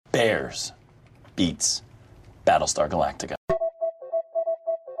Bears beats Battlestar Galactica.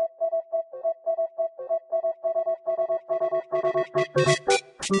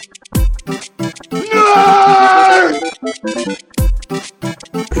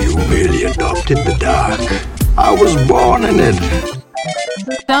 You really adopted the dark. I was born in it.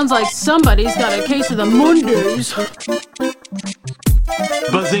 Sounds like somebody's got a case of the Mondays.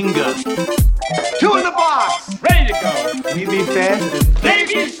 Bazinga. 2 in the box. Ready to go. We be fast. They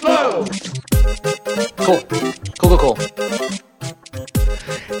be slow. Cool.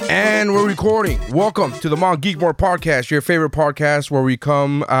 And we're recording. Welcome to the Mount Geekmore Podcast, your favorite podcast where we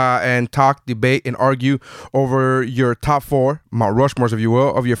come and talk, debate, and argue over your top 4, Mount Rushmores, if you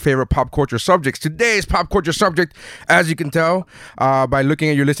will, of your favorite pop culture subjects. Today's pop culture subject, as you can tell by looking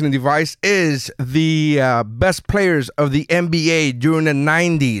at your listening device, is the best players of the NBA during the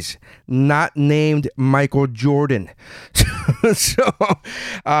 90s, not named Michael Jordan. So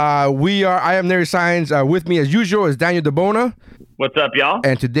I am Nary Science. With me, as usual, is Daniel DeBona. What's up, y'all?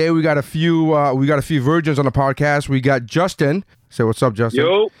 And today we got a few virgins on the podcast. We got Justin. Say what's up, Justin.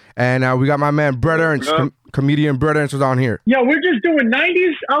 Yo. And we got my man Brett Ernst, comedian Brett Ernst is on here. Yeah, we're just doing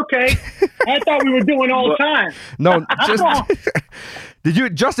 90s? Okay. I thought we were doing all time. No, just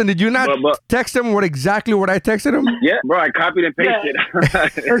Justin, did you not text him exactly what I texted him? Yeah, bro, I copied and pasted.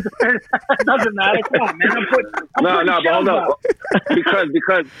 It doesn't matter. Come on, man. But hold on.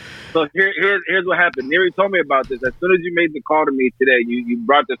 Because so here's what happened. Neri told me about this. As soon as you made the call to me today, you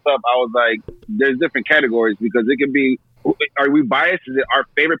brought this up. I was like, there's different categories because it can be, are we biased? Is it our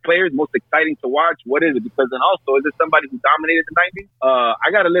favorite players, most exciting to watch? What is it? Because then also, is it somebody who dominated the 90s? I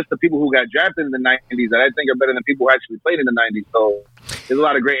got a list of people who got drafted in the 90s that I think are better than people who actually played in the 90s. So there's a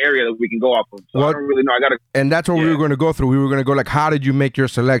lot of gray area that we can go off of. So I don't really know. And that's what we were going to go through. We were going to go like, how did you make your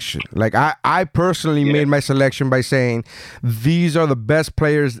selection? Like I personally made my selection by saying these are the best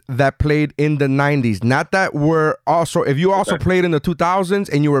players that played in the 90s. Not that were also, if you also played in the 2000s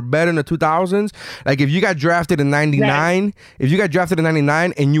and you were better in the 2000s, like if you got drafted in 99, if you got drafted in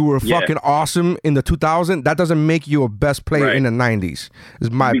 99 and you were fucking awesome in the 2000, that doesn't make you a best player in the 90s. Is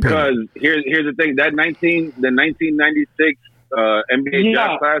my opinion. Because here's the thing, the 1996 NBA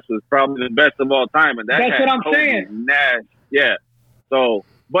draft class was probably the best of all time, and that's what I'm saying. Nash, So,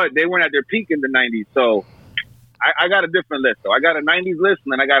 but they weren't at their peak in the 90s. So, I got a different list. So I got a 90s list,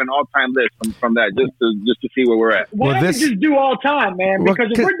 and then I got an all-time list from that, just to see where we're at. Why don't you just do all time, man?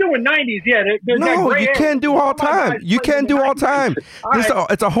 Because if we're doing 90s, there's you can't do all time. You can't do all time.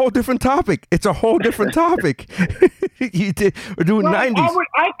 It's a whole different topic. It's a whole different topic. We're doing 90s.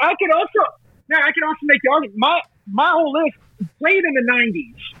 I can also make the argument. My whole list played in the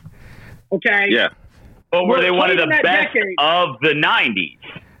 90s. Okay. Yeah. But were they one of the best of the 90s?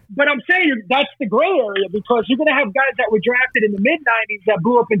 But I'm saying that's the gray area because you're going to have guys that were drafted in the mid-90s that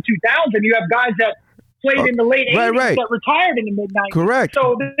blew up in 2000. You have guys that played in the late 80s that retired in the mid-90s. Correct.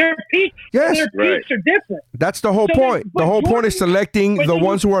 So their peaks are different. That's the whole point. The whole point is selecting the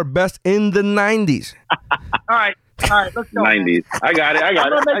ones who are best in the 90s. All right, let's go. 90s. I got it. I'm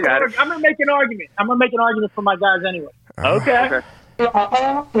going to make an argument. I'm going to make an argument for my guys anyway. Okay.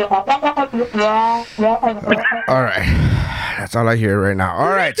 All right. That's all I hear right now. All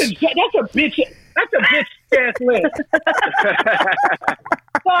right. That's a bitch ass list.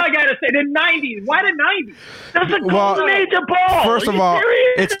 That's all I gotta say. The 90s. Why the 90s? That's a golden age of ball. First of all,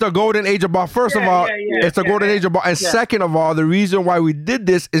 it's the golden age of ball. First of all, it's the golden age of ball. And second of all, the reason why we did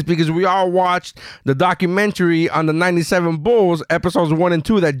this is because we all watched the documentary on the 97 Bulls, episodes 1 and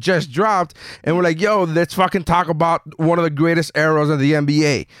 2 that just dropped. And we're like, yo, let's fucking talk about one of the greatest eras of the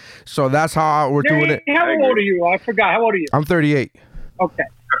NBA. So that's how we're doing it. How old are you? I forgot. How old are you? I'm 38. Okay.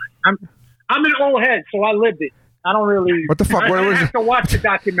 I'm an old head, so I lived it. I don't really. What the fuck? I have to watch the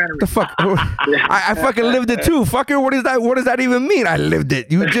documentary. The fuck? I fucking lived it too. Fucker, what is that? What does that even mean? I lived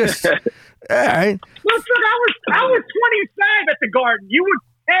it. You just. All right. Look, I was 25 at the Garden. You were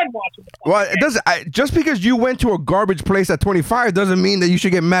 10 watching the Well, it doesn't. Just because you went to a garbage place at 25 doesn't mean that you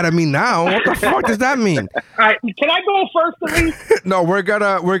should get mad at me now. What the fuck does that mean? All right, can I go first at least? No, we're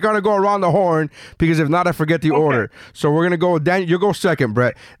gonna go around the horn because if not, I forget the order. So we're gonna go with Daniel. You go second,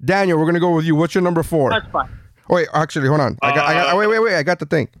 Brett. Daniel, we're gonna go with you. What's your number 4? That's fine. Wait, actually, hold on. Wait. I got the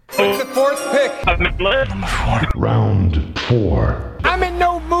thing. What's the 4th pick? Round 4. I'm in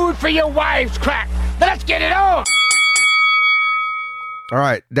no mood for your wives' crap. Let's get it on. All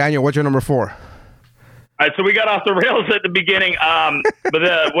right, Daniel, what's your number 4? All right, so we got off the rails at the beginning.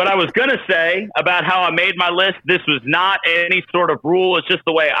 But what I was going to say about how I made my list, this was not any sort of rule. It's just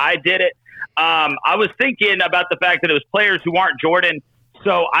the way I did it. I was thinking about the fact that it was players who aren't Jordan.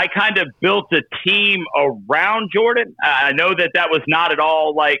 So I kind of built a team around Jordan. I know that was not at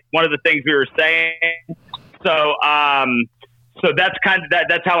all like one of the things we were saying. So, so that's kind of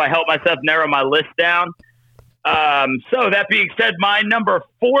that's how I helped myself narrow my list down. So that being said, my number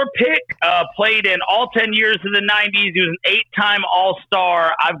 4 pick played in all 10 years of the 90s. He was an 8-time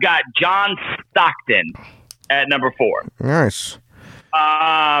All-Star. I've got John Stockton at number 4. Nice.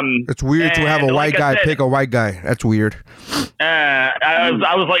 It's weird to have a white guy pick a white guy. That's weird. I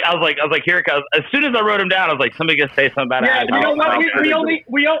was like, here it goes. As soon as I wrote him down, I was like, somebody gonna say something about it. Yeah, you know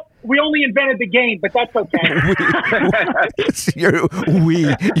what? We only invented the game, but that's okay.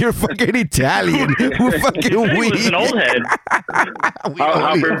 You're fucking Italian. Who fucking we? He was an old head.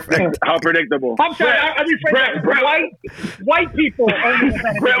 How predictable. I'm sorry. I mean, white people.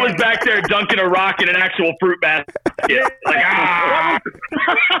 Brett was back there dunking a rock in an actual fruit basket. Like,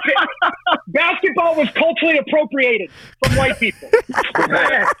 basketball was culturally appropriated from white people.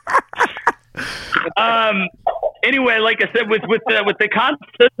 Anyway, like I said, with the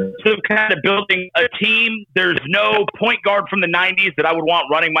concept of kind of building a team, there's no point guard from the 90s that I would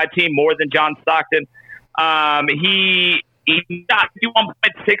want running my team more than John Stockton. He got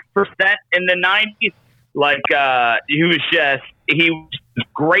 51.6% in the 90s. Like he was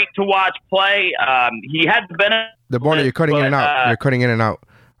great to watch play. He had the benefit. The Bonner, you're cutting in and out. You're cutting in and out.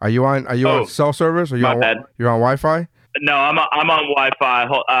 Are you on cell service or you're on Wi-Fi? No, I'm on Wi-Fi.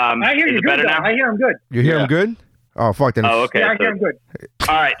 I hear you good. I hear him good. You hear him good? Oh, fuck. Then okay. Yeah, I hear him good.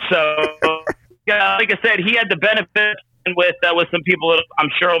 All right. So, like I said, he had the benefit with some people I'm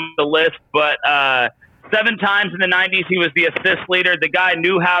sure on the list, but 7 times in the 90s he was the assist leader. The guy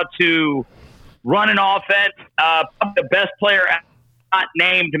knew how to run an offense. The best player not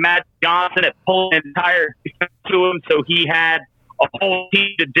named Matt Johnson at pulling an entire defense to him, so he had a whole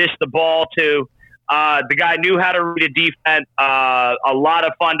team to dish the ball to. The guy knew how to read a defense. A lot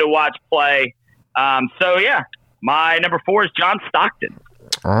of fun to watch play. So, yeah, my number 4 is John Stockton.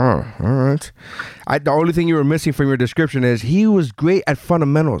 Oh, all right. The only thing you were missing from your description is he was great at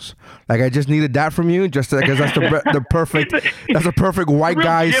fundamentals. Like I just needed that from you, just because that's the perfect. That's a perfect white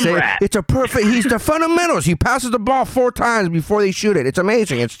guy say. It's a perfect. He's the fundamentals. He passes the ball 4 times before they shoot it. It's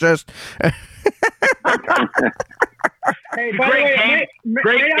amazing. It's just. Hey,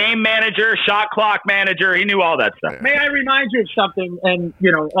 great game manager, shot clock manager. He knew all that stuff. May I remind you of something? And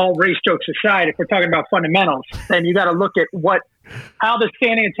all race jokes aside, if we're talking about fundamentals, then you got to look at how the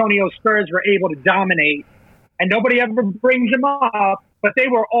San Antonio Spurs were able to dominate, and nobody ever brings them up, but they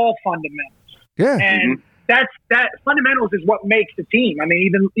were all fundamentals. Yeah, and that fundamentals is what makes the team. I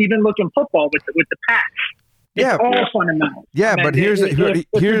mean, even look in football with the Pats. It's all fundamentals. Yeah, but here's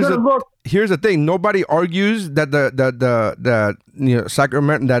the thing. Nobody argues that the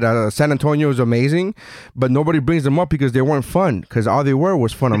Sacramento that San Antonio is amazing, but nobody brings them up because they weren't fun. Because all they were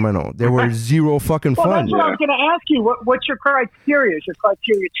was fundamental. They were zero fucking fun. That's what I was going to ask you. What's your criteria? Is your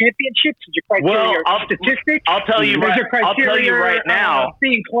criteria championships? Is your criteria statistics? I'll tell you right now.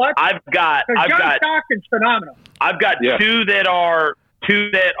 Being clutch. I've got Stockton's phenomenal. I've got 2 that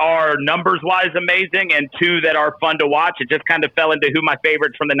are numbers-wise amazing and 2 that are fun to watch. It just kind of fell into who my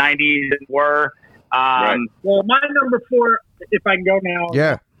favorites from the 90s were. Right. Well, my number 4, if I can go now,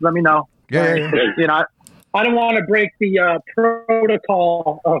 let me know. Yeah. I don't want to break the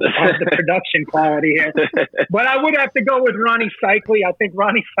protocol of the production quality here, but I would have to go with Ronnie Cycli. I think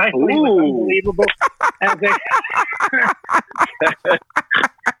Ronnie Cycli was unbelievable.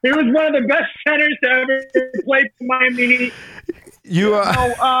 He was one of the best centers to ever play for Miami Heat. I'm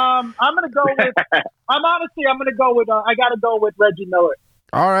going to go with. I got to go with Reggie Miller.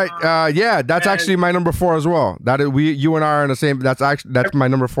 All right. That's actually my number 4 as well. That is, you and I are in the same. That's my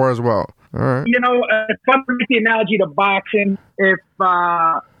number 4 as well. All right. If I'm to make the analogy to boxing,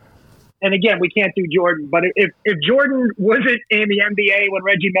 and again, we can't do Jordan, but if Jordan wasn't in the NBA when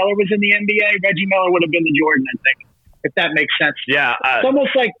Reggie Miller was in the NBA, Reggie Miller would have been the Jordan, I think, if that makes sense. Yeah.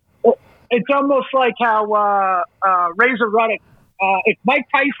 It's almost like how Razor Ruddock. If Mike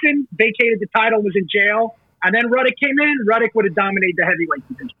Tyson vacated the title, was in jail, and then Ruddock came in, Ruddock would have dominated the heavyweight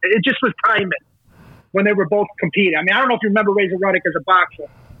division. It just was timing when they were both competing. I mean, I don't know if you remember Razor Ruddock as a boxer,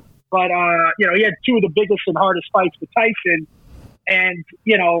 but he had 2 of the biggest and hardest fights with Tyson, and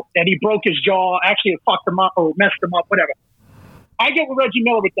he broke his jaw. Actually, it fucked him up or messed him up, whatever. I get with Reggie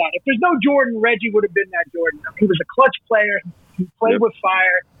Miller with that. If there's no Jordan, Reggie would have been that Jordan. I mean, he was a clutch player. He played with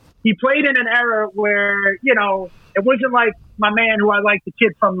fire. He played in an era where, it wasn't like my man who I like, the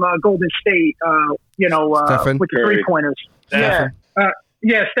kid from Golden State, with the 3-pointers.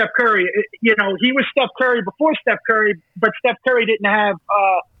 Steph Curry. He was Steph Curry before Steph Curry, but Steph Curry didn't have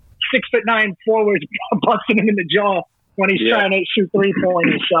 6'9" forwards busting him in the jaw when he's trying to shoot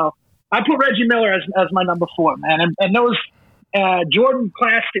 3-pointers. So I put Reggie Miller as my number 4, man. And those Jordan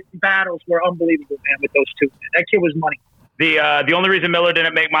Classic battles were unbelievable, man, with those two. Man. That kid was money. The only reason Miller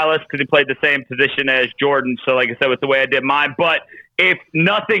didn't make my list because he played the same position as Jordan. So, like I said, with the way I did mine. But if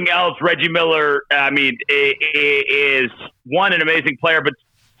nothing else, Reggie Miller, I mean, is one, an amazing player, but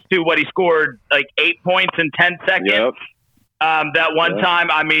two, what he scored like 8 points in 10 seconds. Yep. That one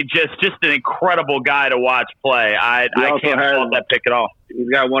time, I mean, just an incredible guy to watch play. I can't fault that pick at all. He's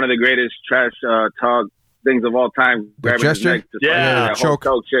got one of the greatest trash talk things of all time. Grabbing his neck, choke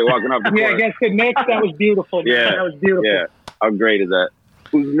shit, walking up the court. Against the Knicks, that was beautiful. Man. That was beautiful. Yeah, how great is that?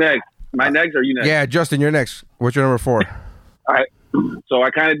 Who's next? My next or you next? Yeah, Justin, you're next. What's your number 4? All right. So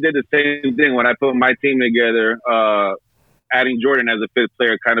I kind of did the same thing when I put my team together, adding Jordan as a 5th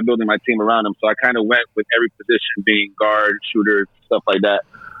player, kind of building my team around him. So I kind of went with every position being guard, shooter, stuff like that.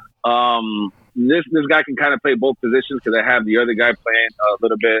 This guy can kind of play both positions because I have the other guy playing a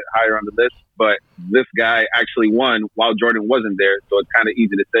little bit higher on the list. But this guy actually won while Jordan wasn't there. So it's kind of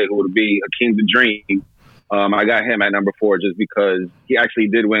easy to say who would be Hakeem the Dream. I got him at number 4 just because he actually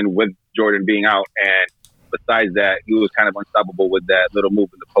did win with Jordan being out. And besides that, he was kind of unstoppable with that little move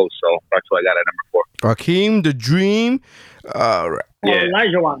in the post. So that's who I got at number 4. Hakeem the Dream.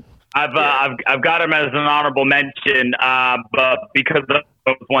 Olajuwon. I've got him as an honorable mention, but because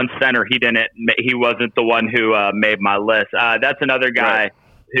of one center, he wasn't the one who made my list. That's another guy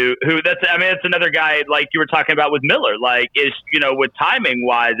that's another guy like you were talking about with Miller. Like with timing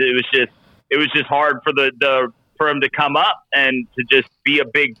wise, it was just hard for him to come up and to just be a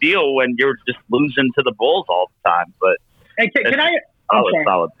big deal when you're just losing to the Bulls all the time. But hey, can I?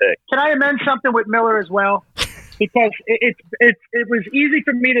 Solid pick. Can I amend something with Miller as well? Because it was easy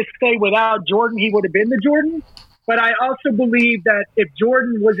for me to say without Jordan, he would have been the Jordan. But I also believe that if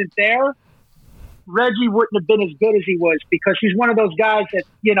Jordan wasn't there, Reggie wouldn't have been as good as he was because he's one of those guys that,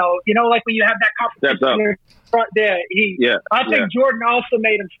 like when you have that competition front there, I think Jordan also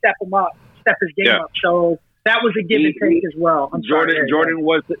made him step his game up. So that was a give and take as well. Jordan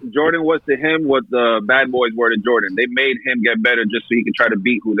was to him what the bad boys were to Jordan. They made him get better just so he could try to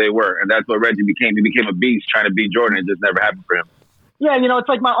beat who they were. And that's what Reggie became. He became a beast trying to beat Jordan. It just never happened for him. Yeah, it's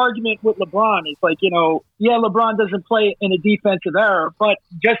like my argument with LeBron. It's like, LeBron doesn't play in a defensive era, but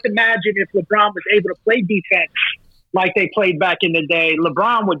just imagine if LeBron was able to play defense like they played back in the day.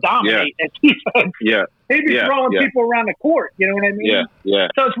 LeBron would dominate at defense. Yeah. He'd be throwing people around the court. You know what I mean? Yeah.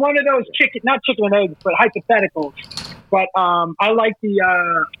 So it's one of those not chicken and eggs, but hypotheticals. But I like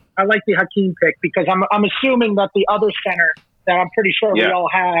the Hakeem pick because I'm assuming that the other center that I'm pretty sure we all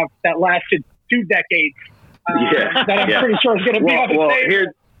have that lasted 2 decades. That I'm pretty sure is going to be on the table.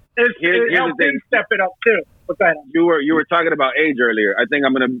 Here's the thing. Step it up too. What's that? You were talking about age earlier. I think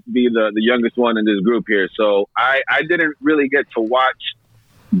I'm going to be the youngest one in this group here. So I didn't really get to watch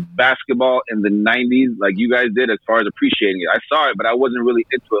basketball in the 90s like you guys did as far as appreciating it. I saw it, but I wasn't really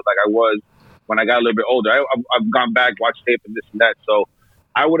into it like I was when I got a little bit older. I've gone back, watched tape and this and that. So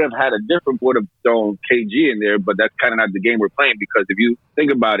I would have had would have thrown KG in there, but that's kind of not the game we're playing because if you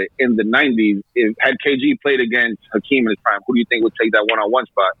think about it, in the 90s, had KG played against Hakeem in his prime, who do you think would take that one-on-one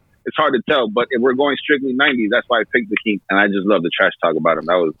spot? It's hard to tell, but if we're going strictly 90s, that's why I picked Hakeem, and I just love the trash talk about him.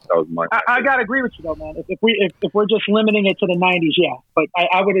 That was my. I gotta agree with you though, man. If we're just limiting it to the 90s, yeah, but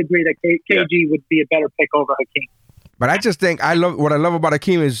I would agree that KG would be a better pick over Hakeem. But I just think what I love about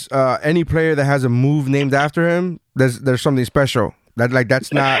Hakeem is any player that has a move named after him, there's something special.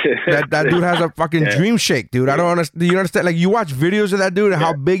 That's not that dude has a fucking dream shake, dude. I don't understand. Do you understand? Like you watch videos of that dude and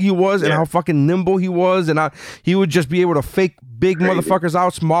how big he was and how fucking nimble he was, and how he would just be able to fake big motherfuckers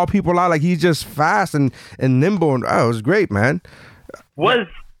out, small people out. Like he's just fast and nimble, and it was great, man. Was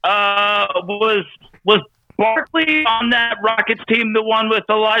Barkley on that Rockets team the one with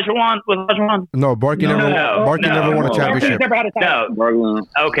Olajuwon? No, Barkley never won a championship. No.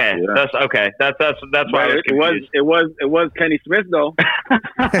 Okay. Yeah. That's okay. That's why I was confused. It was Kenny Smith though.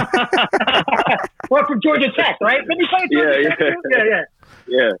 Well, from Georgia Tech, right? Didn't he play at Georgia Tech?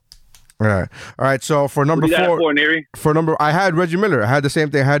 Yeah. All right. So for number 4, I had Reggie Miller. I had the same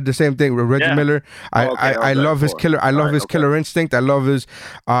thing with Reggie Miller. I love his killer. I love his killer instinct. I love his,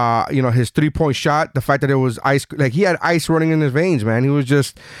 his 3-point shot. The fact that it was ice, like he had ice running in his veins, man. He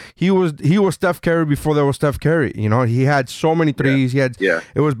was Steph Curry before there was Steph Curry. He had so many threes. It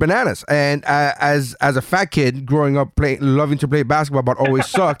was bananas. And as a fat kid growing up loving to play basketball, but always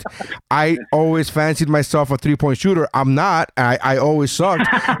sucked. I always fancied myself a 3-point shooter. I'm not. I always sucked,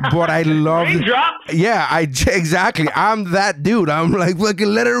 but I love. Raindrops? Yeah, exactly. I'm that dude. I'm like, fucking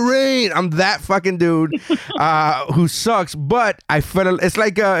let it rain. I'm that fucking dude who sucks. But I felt it's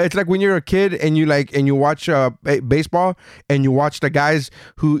like when you're a kid and you watch baseball and you watch the guys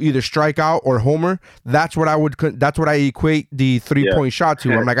who either strike out or homer. That's what I equate the 3-point shot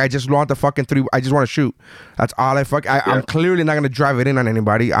to. I'm like, I just want the fucking three. I just want to shoot. That's all I'm clearly not gonna drive it in on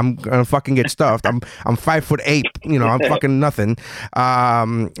anybody. I'm gonna fucking get stuffed. I'm 5'8". You know, I'm fucking nothing.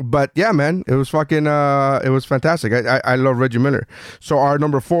 But yeah, man, it was fucking it was fantastic. I love Reggie Miller. So our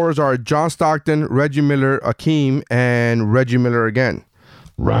number 4s are John Stockton, Reggie Miller, Akeem, and Reggie Miller again.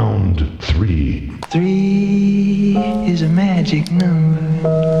 Round 3. 3 is a magic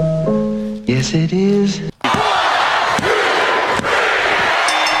number. Yes, it is.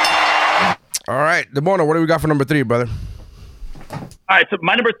 All right, DeBono, what do we got for number 3, brother? All right, so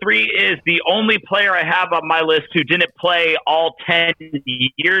my number 3 is the only player I have on my list who didn't play all 10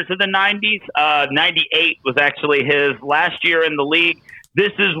 years of the 90s. 98 was actually his last year in the league.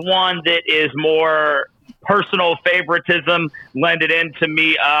 This is one that is more personal favoritism lended into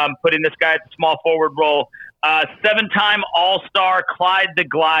me putting this guy at the small forward role. 7-time All-Star Clyde the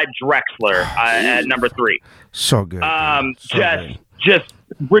Glide Drexler at number 3. So good. Just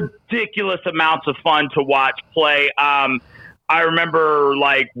ridiculous amounts of fun to watch play. I remember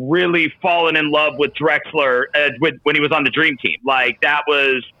like really falling in love with Drexler when he was on the Dream Team. Like that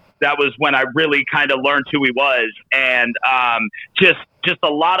was when I really kind of learned who he was, and just a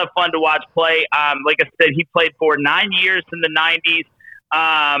lot of fun to watch play. Like I said, he played for 9 years in the 90s.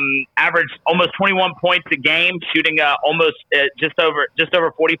 Averaged almost 21 points a game, shooting almost just over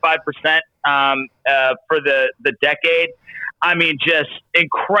 45% for the decade. I mean, just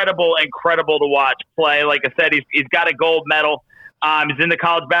incredible to watch play. Like I said, he's got a gold medal. He's in the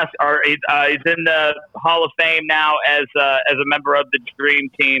he's in the Hall of Fame now as a member of the Dream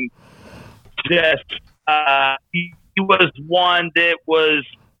Team. Just he was one that was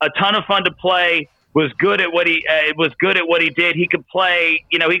a ton of fun to play. Was good at what he did. He could play.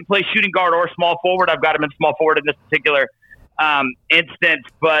 He can play shooting guard or small forward. I've got him in small forward in this particular instance,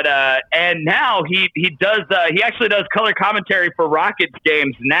 but and now he actually does color commentary for Rockets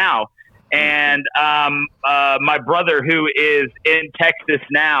games now, and my brother who is in Texas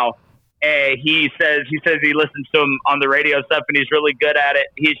now, he says he listens to him on the radio stuff, and he's really good at it.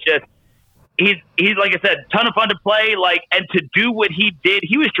 He's like I said, ton of fun to play, and to do what he did.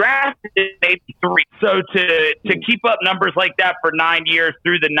 He was drafted in 83, so to keep up numbers like that for 9 years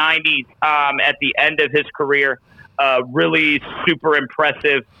through the 90s at the end of his career. Really super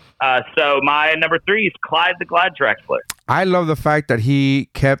impressive. So my number 3 is Clyde the Glide Drexler. I love the fact that he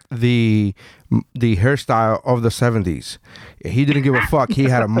kept the hairstyle of the 70s. He didn't give a fuck. He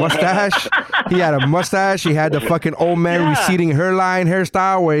had a mustache. He had the fucking old man receding hairline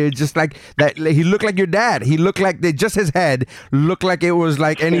hairstyle where it's just like that. He looked like your dad. He looked like just his head looked like it was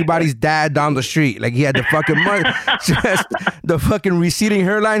like anybody's dad down the street. Like he had the fucking just the fucking receding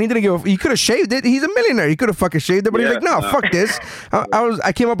hairline. He didn't give a. He could have shaved it. He's a millionaire. He could have fucking shaved it, but he's like, no, fuck this.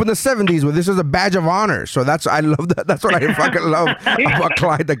 I came up in the 70s where this was a badge of honor. So I love that. That's what I fucking love about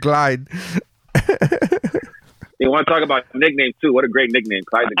Clyde the Glide. You want to talk about nicknames too? What a great nickname,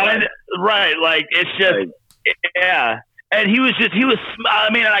 Clyde the Glide. Right, like it's just And he was. I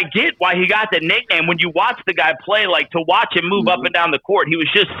mean, and I get why he got the nickname. When you watch the guy play, like to watch him move up and down the court, he was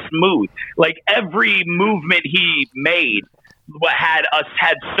just smooth. Like every movement he made had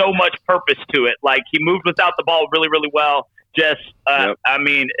so much purpose to it. Like he moved without the ball really, really well. Just, I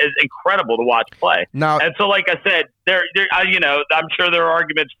mean, it's incredible to watch play. Now, and so, like I said, I'm sure there are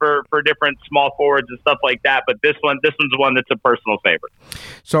arguments for different small forwards and stuff like that, but this one's one that's a personal favorite.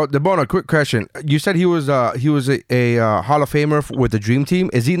 So, DeBono, quick question: you said he was a Hall of Famer with the Dream Team.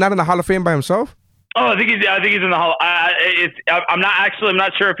 Is he not in the Hall of Fame by himself? Oh, I think he's in the Hall. I'm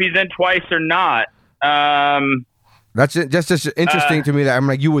not sure if he's in twice or not. That's just interesting to me. That I'm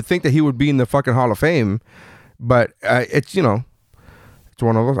like, you would think that he would be in the fucking Hall of Fame. But it's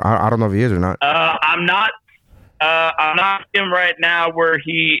one of those. I don't know if he is or not. I'm not him right now where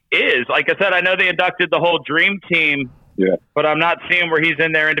he is. Like I said, I know they inducted the whole Dream Team. Yeah. But I'm not seeing where he's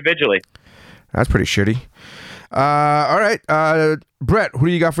in there individually. That's pretty shitty. All right, Brett, who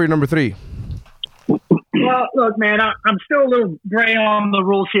do you got for your number 3? Well, look, man, I'm still a little gray on the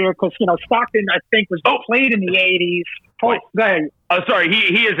rules here because Stockton, I think, was played in the 80s. Oh, go ahead. Oh, sorry,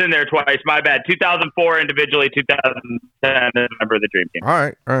 he is in there twice. My bad. 2004 individually, 2010 as a member of the Dream Team.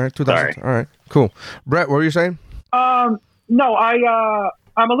 All right, 2000. Sorry. All right, cool. Brett, what were you saying? No,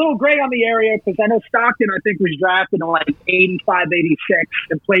 I'm a little gray on the area because I know Stockton, I think, was drafted in like 85, 86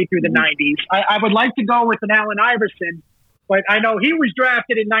 and played through the 90s. I would like to go with an Allen Iverson, But I know he was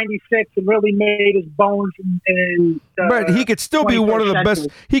drafted in '96 and really made his bones in but he could still be one of the best.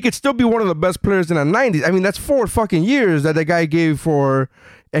 He could still be one of the best players in the '90s. I mean, that's 4 fucking years that the guy gave for,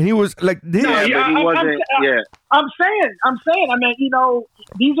 and he was like, but he wasn't. I'm saying. I mean,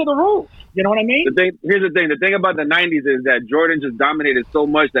 these are the rules. You know what I mean? Here's the thing. The thing about the '90s is that Jordan just dominated so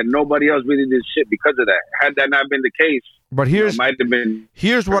much that nobody else really did shit because of that. Had that not been the case, but might have been.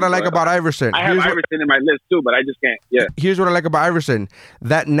 Here's what I like about Iverson. I have Iverson in my list too, but I just can't. Yeah. Here's what I like about Iverson.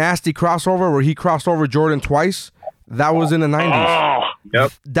 That nasty crossover where he crossed over Jordan twice. That was in the '90s. Oh,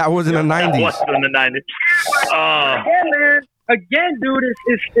 yep. That was in the '90s. That was in the '90s. Again, man. Again, dude,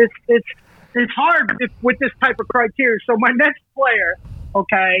 it's hard with this type of criteria. So my next player,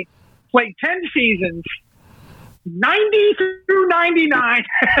 okay, played 10 seasons, 90 through 99.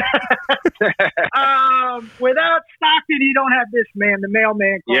 Without Stockton, you don't have this man, the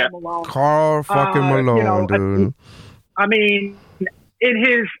mailman, Karl Malone. Karl fucking Malone, dude. I mean, in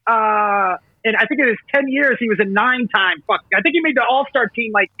his, and I think in his 10 years, he was a 9-time. I think he made the All-Star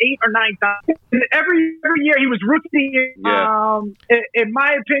team like 8 or 9 times. And every year he was rookie. Yeah. In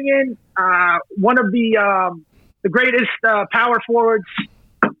my opinion, one of the greatest power forwards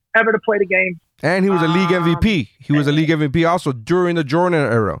ever to play the game. And he was a league MVP. He was a league MVP also during the Jordan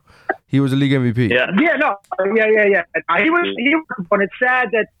era. He was a league MVP. Yeah. He was, but it's sad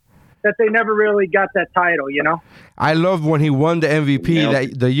that they never really got that title, I loved when he won the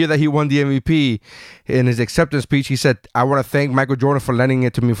MVP, the year that he won the MVP, in his acceptance speech, he said, I want to thank Michael Jordan for lending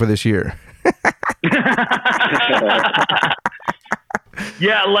it to me for this year.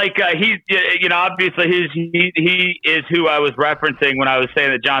 Yeah, like he's, obviously he is who I was referencing when I was saying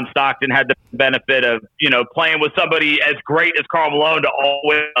that John Stockton had the benefit of, playing with somebody as great as Karl Malone to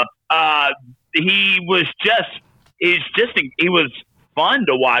always. He was fun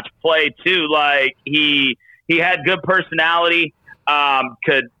to watch play too. Like he had good personality.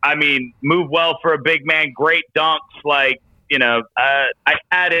 Could move well for a big man. Great dunks. Like I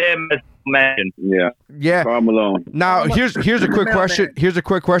had him as mentioned. Yeah. Karl Malone. Now here's a quick question. Here's a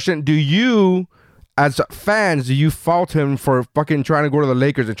quick question. Do you, as fans, fault him for fucking trying to go to the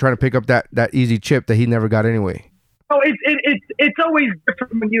Lakers and trying to pick up that easy chip that he never got anyway? Oh, it's always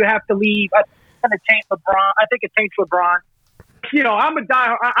different when you have to leave. I think it taints LeBron. I'm a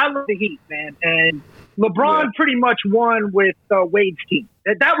diehard. I love the Heat, man, and LeBron pretty much won with Wade's team.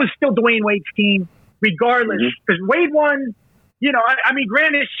 That was still Dwayne Wade's team, regardless, because Wade won.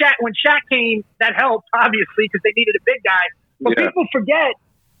 Granted, when Shaq came, that helped obviously because they needed a big guy. But people forget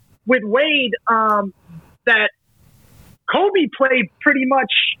with Wade that Kobe played pretty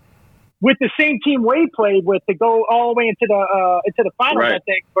much with the same team Wade played with to go all the way into the finals, I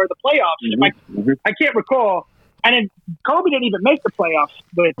think, or the playoffs. I can't recall. And then Kobe didn't even make the playoffs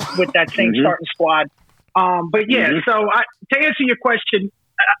with that same starting squad. So to answer your question,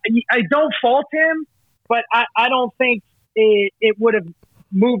 I don't fault him, but I don't think it would have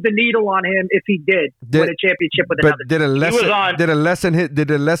moved the needle on him if he did win a championship with another. Did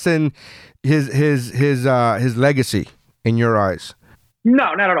it lessen his legacy in your eyes?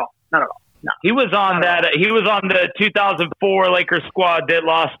 No, not at all. Not at all. No. He was on that. He was on the 2004 Lakers squad that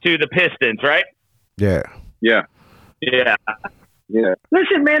lost to the Pistons, right? Yeah. Yeah.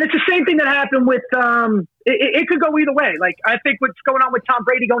 Listen, man, it's the same thing that happened with. It could go either way. Like I think what's going on with Tom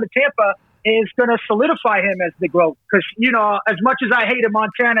Brady going to Tampa is going to solidify him as the GOAT. Because as much as I hated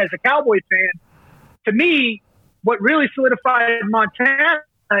Montana as a Cowboy fan, to me, what really solidified Montana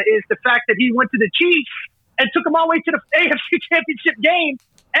is the fact that he went to the Chiefs and took them all the way to the AFC Championship game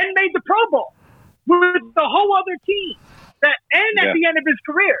and made the Pro Bowl with the whole other team. At the end of his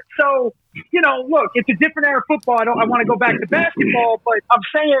career. So, look, it's a different era of football. I want to go back to basketball, but I'm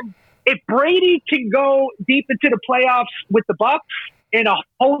saying if Brady can go deep into the playoffs with the Bucs in a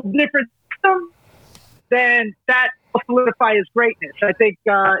whole different system, then that will solidify his greatness. I think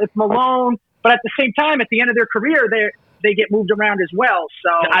if Malone, but at the same time, at the end of their career, they get moved around as well. So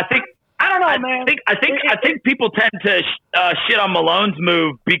I don't know, man. I think people tend to shit on Malone's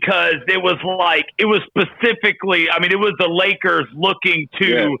move because it was specifically. It was the Lakers looking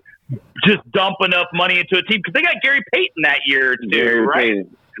to just dump enough money into a team because they got Gary Payton that year too, right?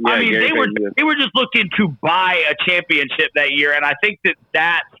 They were just looking to buy a championship that year, and I think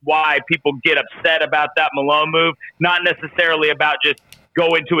that's why people get upset about that Malone move. Not necessarily about just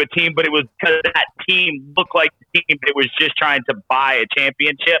going to a team, but it was because that team looked like the team that was just trying to buy a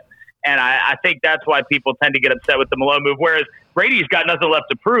championship. And I think that's why people tend to get upset with the Malone move, whereas Brady's got nothing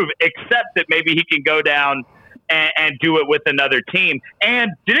left to prove except that maybe he can go down and do it with another team. And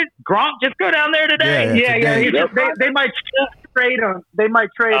didn't Gronk just go down there today? Yeah. They might trade him. They might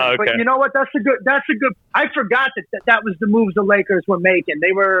trade him. Okay. But you know what? That's a good. I forgot that was the moves the Lakers were making.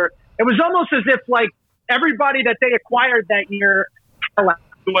 It was almost as if like everybody that they acquired that year.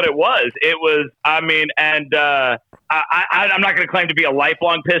 What it was, I mean, and I'm not going to claim to be a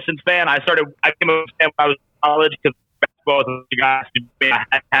lifelong Pistons fan. I came up when I was in college because basketball was the guys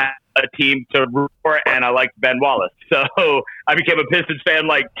I had a team to root for, and I liked Ben Wallace. So I became a Pistons fan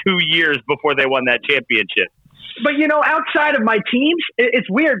like 2 years before they won that championship. But, you know, outside of my teams, it's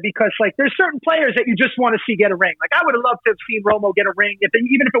weird because, like, there's certain players that you just want to see get a ring. Like, I would have loved to have seen Romo get a ring,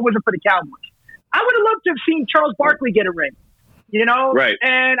 even if it wasn't for the Cowboys. I would have loved to have seen Charles Barkley get a ring, you know? Right.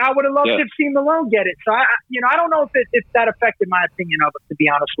 And I would have loved to have seen Malone get it. So, I don't know if that affected my opinion of it, to be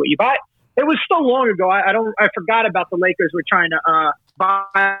honest with you. But it was so long ago. I forgot about the Lakers were trying to buy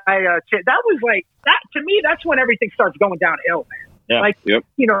that was like, that to me, that's when everything starts going downhill, man. Yeah. Like,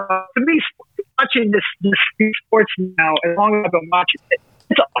 you know, to me, watching this sports now, as long as I've been watching it,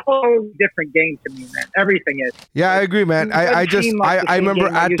 it's a whole different game to me, man. Everything is. Yeah, I agree, man. I remember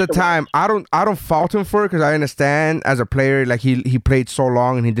at the time, I don't fault him for it because I understand as a player, like he played so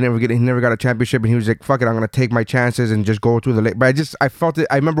long and he never got a championship, and he was like, fuck it, I'm gonna take my chances and just go through the. But I felt it.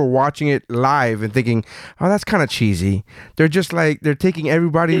 I remember watching it live and thinking, oh, that's kind of cheesy. They're just like they're taking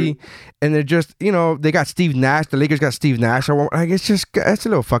everybody, and they're just they got Steve Nash. The Lakers got Steve Nash. Like that's a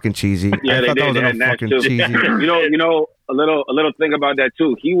little fucking cheesy. Yeah, I thought that was a little fucking cheesy. you know. A little thing about that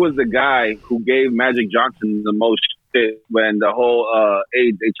too. He was the guy who gave Magic Johnson the most shit when the whole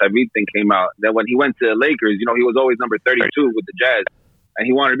AIDS HIV thing came out. That when he went to the Lakers, he was always number 32 with the Jazz, and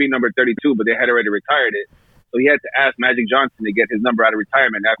he wanted to be number 32, but they had already retired it. So he had to ask Magic Johnson to get his number out of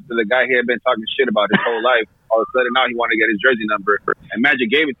retirement after the guy he had been talking shit about his whole life. All of a sudden now he wanted to get his jersey number, and Magic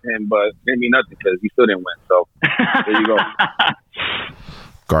gave it to him, but it didn't mean nothing because he still didn't win. So there you go.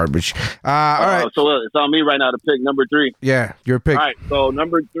 Garbage. All right. So it's on me right now to pick number 3. Yeah, your pick. All right. So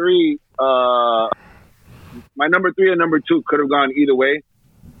number 3, my number 3 and number 2 could have gone either way.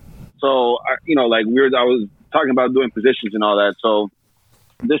 So I was talking about doing positions and all that. So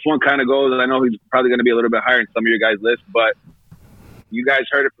this one kind of goes, and I know he's probably going to be a little bit higher in some of your guys' lists, but you guys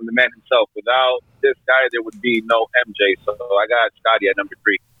heard it from the man himself. Without this guy, there would be no MJ. So I got Scotty at number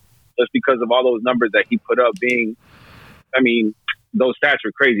 3, just because of all those numbers that he put up. Those stats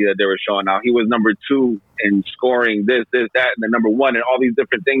were crazy that they were showing out. He was number 2 in scoring this, that, and then number 1 and all these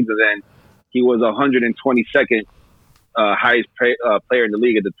different things. And then he was 122nd highest player in the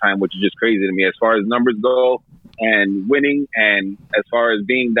league at the time, which is just crazy to me as far as numbers go and winning. And as far as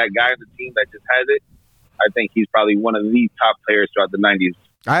being that guy on the team that just has it, I think he's probably one of the top players throughout the 90s.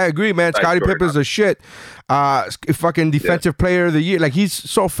 I agree, man. Scottie Pippen's a shit. Fucking defensive player of the year. Like, he's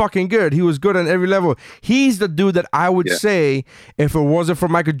so fucking good. He was good on every level. He's the dude that I would say, if it wasn't for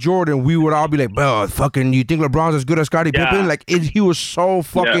Michael Jordan, we would all be like, bro, fucking, you think LeBron's as good as Scottie Pippen? Like, he was so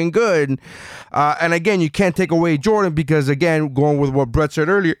fucking good. And again, you can't take away Jordan because, again, going with what Brett said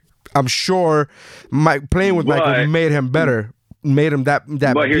earlier, I'm sure playing with Michael made him better. Made him that.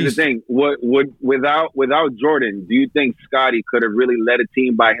 But here's the thing: without Jordan, do you think Scotty could have really led a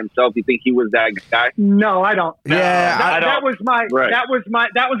team by himself? Do you think he was that guy? No, I don't. Yeah, that was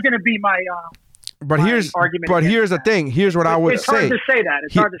going to be my. But here's the thing. Here's what I would say. It's hard to say that.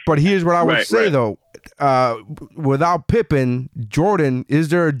 It's hard to say. But here's what I would say though. Without Pippen, Jordan is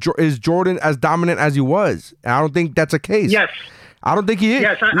Jordan as dominant as he was? And I don't think that's a case. Yes. I don't think he is.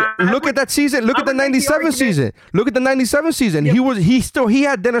 Yes, look at that season. Look at the 97 season. Look at the 97 season. Yeah. He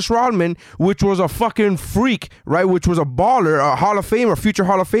had Dennis Rodman, which was a fucking freak, right? Which was a baller, a Hall of Famer, future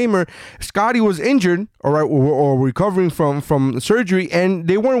Hall of Famer. Scotty was injured, all right, or recovering from surgery, and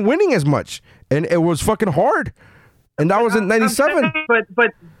they weren't winning as much, and it was fucking hard. And that was in 97.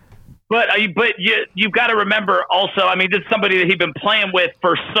 But you've got to remember also. I mean, this is somebody that he'd been playing with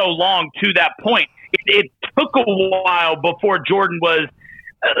for so long to that point. It took a while before Jordan was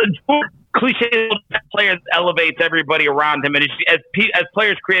cliche player that elevates everybody around him, and as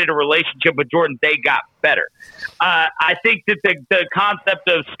players created a relationship with Jordan, they got better. I think that the concept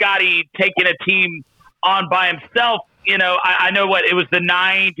of Scotty taking a team on by himself, I know what it was, the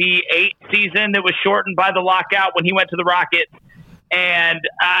 98 season that was shortened by the lockout when he went to the Rockets, and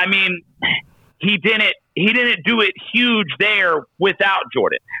I mean, he didn't do it huge there without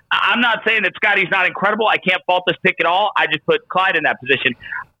Jordan. I'm not saying that Scotty's not incredible. I can't fault this pick at all. I just put Clyde in that position.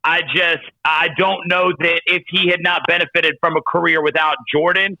 I don't know that if he had not benefited from a career without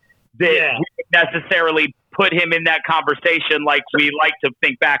Jordan, that we would necessarily put him in that conversation like we like to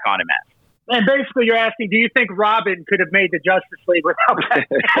think back on him as. And basically, you're asking, do you think Robin could have made the Justice League without Batman?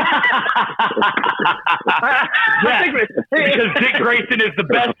 Because Dick Grayson is the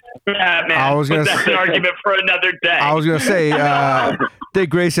best Batman. That's an argument for another day. I was gonna say Dick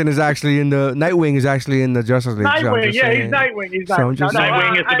Grayson is actually in the Nightwing is actually in the Justice League. Nightwing, yeah, he's Nightwing. He's Nightwing.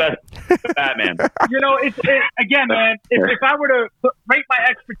 Nightwing is the best Batman. You know, again, man. If I were to rate my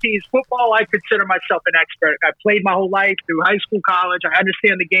expertise, football, I consider myself an expert. I played my whole life through high school, college. I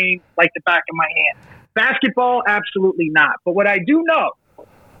understand the game like the back of my hand. Basketball, absolutely not. But what I do know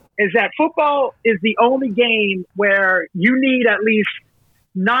is that football is the only game where you need at least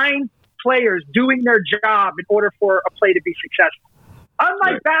 9 players doing their job in order for a play to be successful.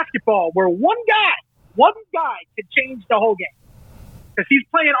 Unlike basketball, where one guy can change the whole game because he's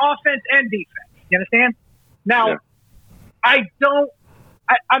playing offense and defense. You understand? Now, I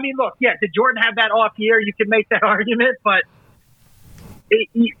mean, look, yeah, did Jordan have that off year? You can make that argument, but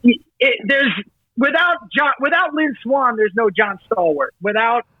there's without Lynn Swann, there's no John Stallworth.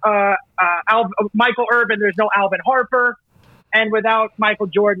 Without Michael Irvin, there's no Alvin Harper, and without Michael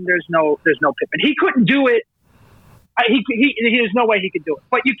Jordan, there's no Pippen. He couldn't do it. There's no way he could do it.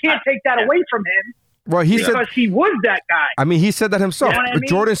 But you can't take that away from him. Well, because he was that guy. I mean, he said that himself. You know what I mean?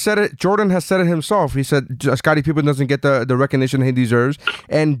 Jordan said it. Jordan has said it himself. He said Scottie Pippen doesn't get the recognition he deserves.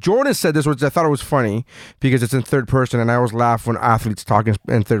 And Jordan said this, which I thought it was funny because it's in third person, and I always laugh when athletes talk in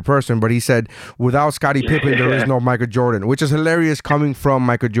third person. But he said, "Without Scottie Pippen, there is no Michael Jordan," which is hilarious coming from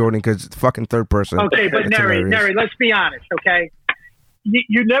Michael Jordan because it's fucking third person. Okay, but Neri, let's be honest. Okay,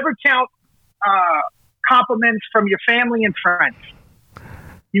 you never count compliments from your family and friends.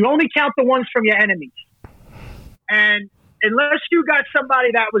 You only count the ones from your enemies. And unless you got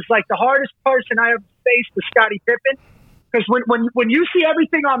somebody that was like the hardest person I ever faced was Scottie Pippen, because when you see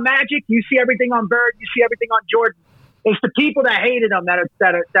everything on Magic, you see everything on Bird, you see everything on Jordan, it's the people that hated them that are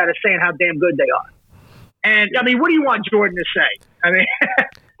saying how damn good they are. And, I mean, what do you want Jordan to say? I mean...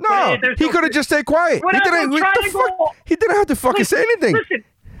 No, he could have just stayed quiet. He didn't have to fucking say anything. Listen.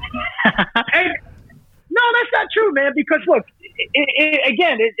 No, that's not true, man. Because look,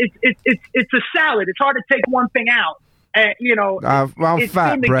 it's a salad. It's hard to take one thing out. You know, I'm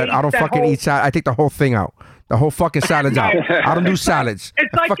fat, Brett. I don't fucking eat salad. I take the whole thing out. The whole fucking salad's out. I don't do salads.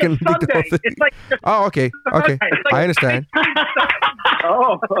 It's like a Sunday. It's like okay. I understand.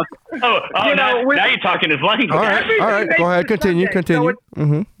 Now you're talking his language. All right. Go ahead. Continue.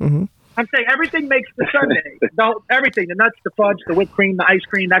 I'm saying everything makes the Sunday. Everything, the nuts, the fudge, the whipped cream, the ice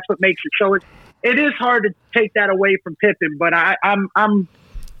cream, that's what makes it. So it is hard to take that away from Pippen, but I'm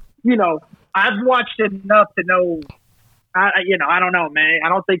I've watched enough to know, I don't know, man. I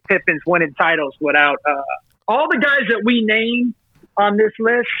don't think Pippen's winning titles without all the guys that we named on this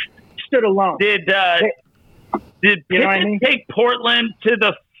list stood alone. Did Pippen take Portland to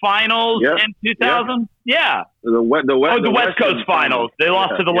the finals in 2000? Yeah. The West Coast finals. They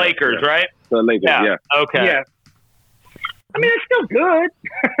lost to the Lakers, right? The Lakers, yeah. Okay. Yeah. I mean, it's still good.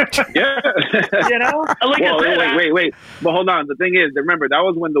 Yeah. You know? Wait. But hold on. The thing is, remember, that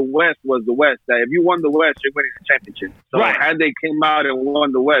was when the West was the West. That if you won the West, you're winning the championship. So had they came out and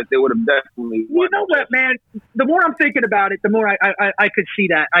won the West, they would have definitely won. You know what, man? The more I'm thinking about it, the more I could see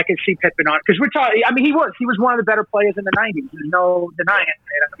that. I could see Pippen on it. Because we're talking, I mean, he was one of the better players in the 90s. There's no denying it,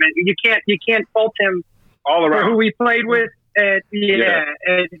 man. I mean, you can't fault him all around for who he played with. And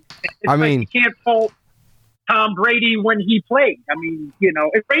and I mean, you can't fault Tom Brady when he played. I mean,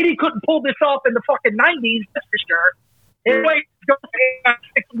 if Brady couldn't pull this off in the fucking 90s, that's for sure. Anyway,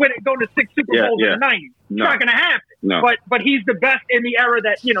 going to 6 Super Bowls in the 90s. It's not going to happen. No. But he's the best in the era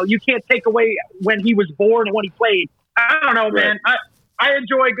that, you can't take away when he was born and when he played. I don't know, man. I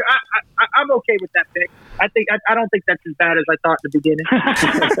enjoy. I'm okay with that pick. I don't think that's as bad as I thought in the beginning.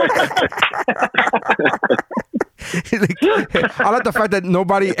 I like the fact that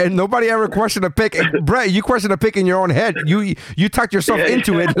nobody ever questioned a pick. Brett, you questioned a pick in your own head. You tucked yourself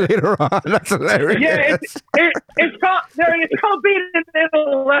into it later on. That's hilarious. Yeah, it's called being an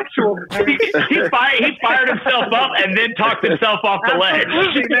intellectual. He fired himself up and then talked himself off the ledge.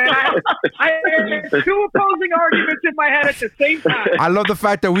 Absolutely, man. I had 2 opposing arguments in my head at the same time. I love the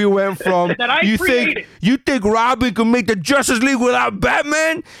fact that we went from you think Robin could make the Justice League without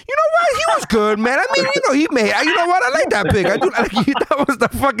Batman? You know what? He was good, man. I mean, he made. You know what? I like that pick. That was the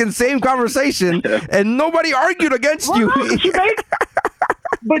fucking same conversation, and nobody argued against you.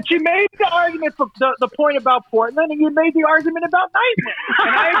 But you made the argument for the point about Portland, and you made the argument about Nightwing.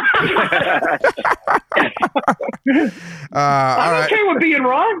 I'm okay with being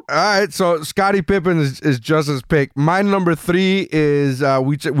wrong. All right, so Scottie Pippen is Justin's pick. My number 3 is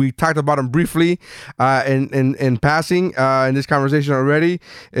we talked about him briefly in passing in this conversation already.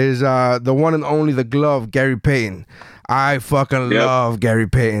 Is the one and only the glove, Gary Payton. I fucking love Gary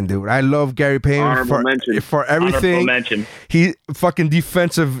Payton, dude. I love Gary Payton for everything. He fucking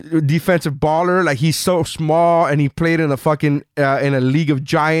defensive baller. Like, he's so small, and he played in a fucking in a league of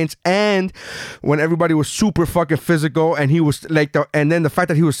giants. And when everybody was super fucking physical, and he was like and then the fact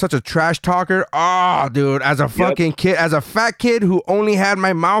that he was such a trash talker. Oh, dude, as a fucking kid, as a fat kid who only had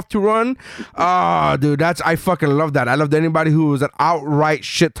my mouth to run. Oh, dude, I fucking love that. I loved anybody who was an outright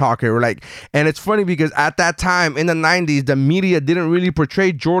shit talker. Like, and it's funny because at that time in the 90s, the media didn't really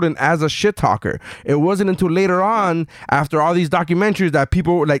portray Jordan as a shit talker. It wasn't until later on, after all these documentaries, that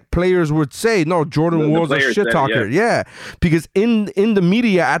people, like players, would say, no, Jordan was a shit talker. Yeah, because in the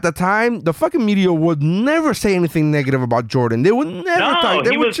media at the time, the fucking media would never say anything negative about Jordan. They would never talk.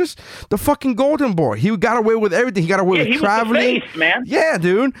 They were just the fucking golden boy. He got away with everything. He got away with traveling. Was the face, man. Yeah,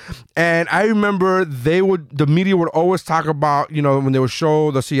 dude. And I remember the media would always talk about, when they would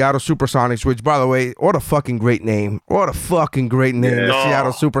show the Seattle Supersonics, which, by the way, what a fucking great name. What a fucking great name, the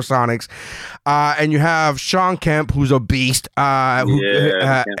Seattle Supersonics. And you have Sean Kemp, who's a beast. And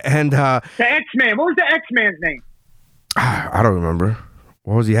the X-Man. What was the X-Man's name? I don't remember.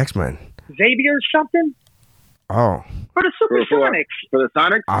 What was the X-Man? Xavier something? Oh. For the Supersonics. For the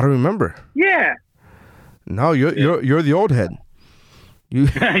Sonics? I don't remember. Yeah. No, you're the old head.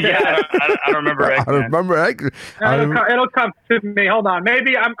 I don't remember X-Men. I don't remember X-Men. It'll come to me. Hold on.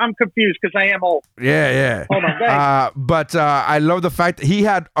 Maybe I'm confused because I am old. Yeah. Hold on. But I love the fact that he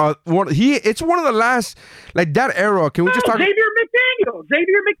had it's one of the last, like, that era. Can we just talk? Xavier McDaniel.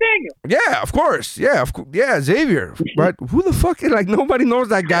 Yeah, of course. Yeah, Xavier. But who the fuck? Like, nobody knows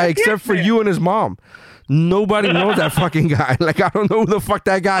that guy except for you and his mom. Nobody knows that fucking guy. Like, I don't know who the fuck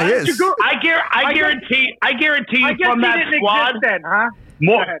that guy is. I guarantee you from that squad. Then, huh?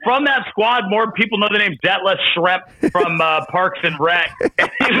 From that squad, more people know the name Detlef Schrempf from Parks and Rec.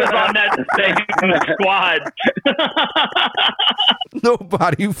 He was on that same squad.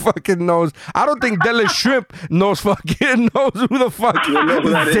 Nobody fucking knows. I don't think Detlef Schrempf knows who the fuck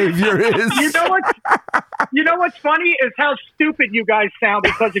Xavier is. You know what's funny is how stupid you guys sound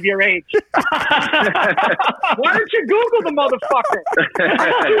because of your age. Why don't you Google the motherfucker?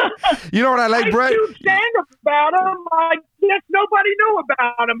 You know what I like, Brett? Sang about him. I guess nobody knew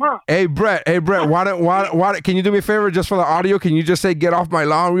about him, huh? Hey, Brett. Why? Can you do me a favor just for the audio? Can you just say "get off my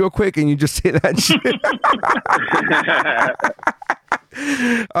lawn" real quick? And you just say that shit.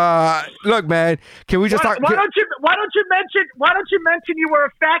 Look, man. Can we just talk? Why don't you mention you were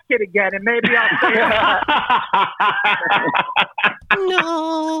a fat kid again, and maybe I'll say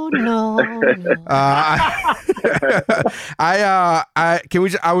No.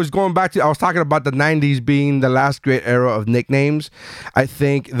 I was going back to. I was talking about the '90s being the last great era of nicknames. I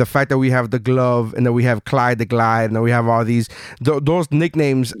think the fact that we have the glove, and then we have Clyde the Glide, and then we have all these those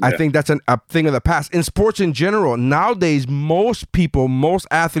nicknames. Yeah. I think that's a thing of the past in sports in general. Nowadays, most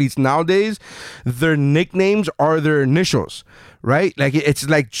athletes nowadays, their nicknames are their initials. Right? Like, it's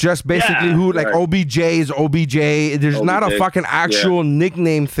like just basically OBJ is OBJ. There's not a fucking actual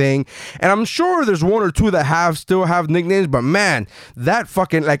nickname thing. And I'm sure there's one or two that still have nicknames, but man, that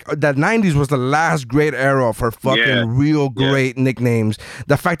fucking, like, that 90s was the last great era for fucking real great nicknames.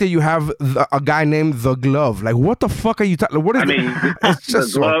 The fact that you have a guy named The Glove. Like, what the fuck are you talking? What is it's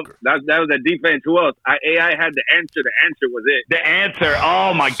just the glove, that was the defense. Who else? AI had the answer. The answer was it. The answer.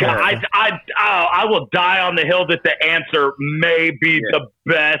 Oh my God. I will die on the hill that the answer may be the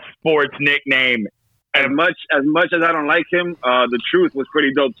best sports nickname. As much as I don't like him, the Truth was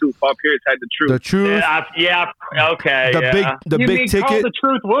pretty dope too. Paul Pierce had the Truth. The Truth. Okay. The big ticket. Call the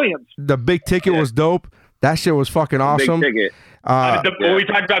Truth Williams. The big ticket was dope. That shit was fucking awesome. Big ticket. We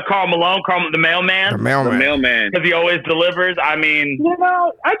talked about Karl Malone, the mailman. The mailman. Because he always delivers. I mean,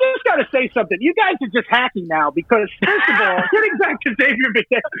 I just got to say something. You guys are just hacking now because, first of all, getting back to Xavier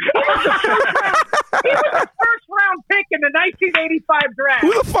McDaniel, he was the first round pick in the 1985 draft.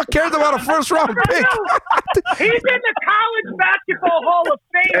 Who the fuck cares about a first round pick? He's in the College Basketball Hall of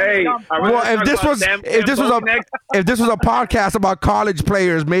Fame. Hey, well, if this was a podcast about college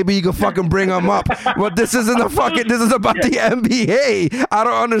players, maybe you could fucking bring them up. But this isn't this is about the NBA. I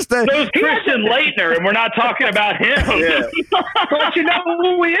don't understand. So is Christian Laettner, and we're not talking about him. Don't you know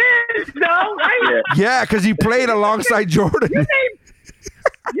who he is, though? Right? Yeah, because he played alongside Jordan.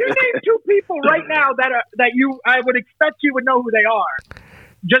 You name two people right now that I would expect you would know who they are.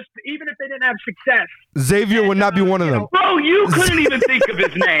 Just even if they didn't have success. Xavier would not be one of them. Bro, you couldn't even think of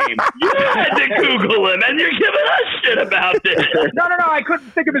his name. You had to Google him, and you're giving us shit about this. No, I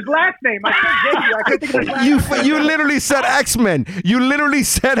couldn't think of his last name. I said Xavier. I couldn't think of his last name. You literally said X-Men. You literally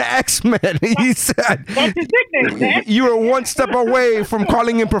said X-Men. He said that's his nickname, man. You were one step away from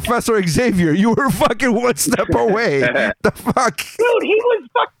calling him Professor Xavier. You were fucking one step away. The fuck, dude. He was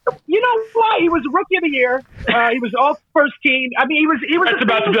fucking. You know why? He was Rookie of the Year. He was all first team. I mean, he was. That's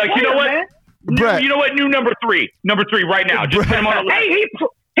about to be like, you know what? Man. Brett. You know what? New number three right now. Just put him on a list. Hey,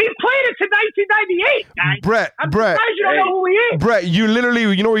 he played it to 1998, guys. Brett, I'm surprised you don't know who he is. Brett, you literally,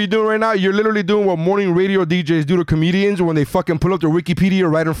 you know what you're doing right now? You're literally doing what morning radio DJs do to comedians when they fucking pull up their Wikipedia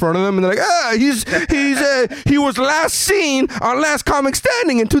right in front of them and they're like, he was last seen on Last Comic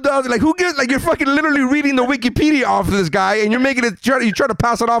Standing in 2000. Like, who gives? Like, you're fucking literally reading the Wikipedia off of this guy and you're making it. You try to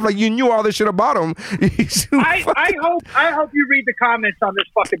pass it off like you knew all this shit about him. I hope you read the comments on this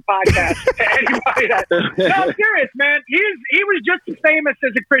fucking podcast. Anybody that? No, I'm serious, man. He was just as famous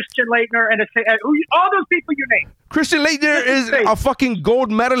as a Christian Laettner and all those people you named. Christian Laettner is a fucking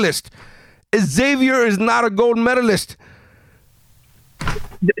gold medalist. Xavier is not a gold medalist.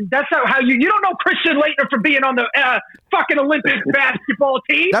 That's how you don't know Christian Laettner for being on the fucking Olympic basketball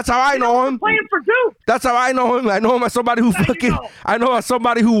team. That's how I know him. Playing for Duke. That's how I know him. I know him as somebody who I know as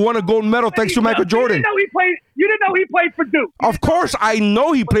somebody who won a gold medal thanks to Michael Jordan. You didn't know he played for Duke. Of course, I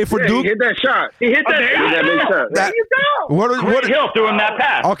know he played for Duke. He hit that shot. He hit that shot. There you go. What Hill threw him that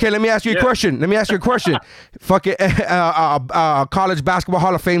pass. Okay, let me ask you a question. Fucking college basketball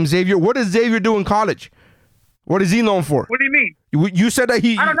Hall of Fame Xavier. What does Xavier do in college? What is he known for? What do you mean? You said that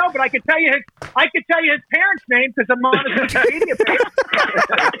he. I don't know, but I could tell you his parents' name because I'm on his Wikipedia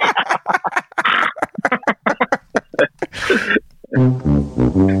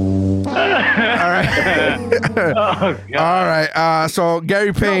All right. So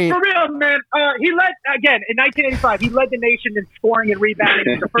Gary Payne. No, for real, man. He led again in 1985. He led the nation in scoring and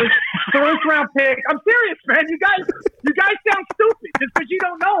rebounding. The first round pick. I'm serious, man. You guys sound stupid just because you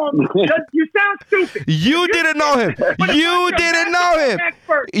don't know him. You sound stupid. You didn't know him. You didn't know him.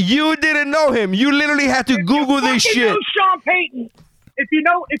 You didn't know him. You literally had to Google this shit. Knew Sean Payton. If you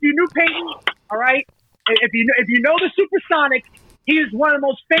knew Payton, all right. If you know the Supersonics. He is one of the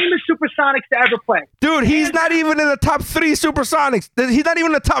most famous Supersonics to ever play. Dude, he's not even in the top 3 Supersonics. He's not even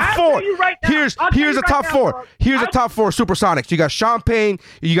in the top 4. I'll tell you right now. Here's the top 4. Here's the top 4 Supersonics. You got Sean Payne.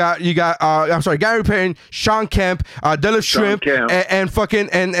 You got Gary Payne, Sean Kemp, Dennis Shrimp, and fucking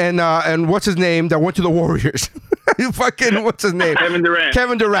and what's his name that went to the Warriors? Fucking what's his name? Kevin Durant.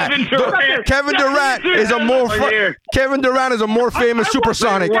 Kevin Durant is a more famous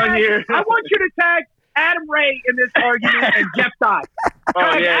Supersonic. I want you to tag Adam Ray in this argument and Jeff Dye.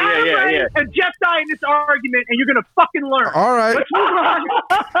 Adam Ray and Jeff Dye in this argument, and you're gonna fucking learn. All right. Let's move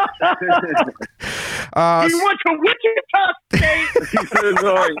on. You went to Wichita State. He's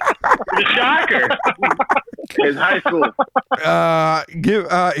annoying. The shocker. It's high school.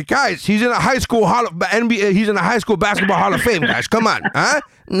 Guys, he's in a high school NBA. He's in a high school basketball Hall of Fame. Guys, come on, huh?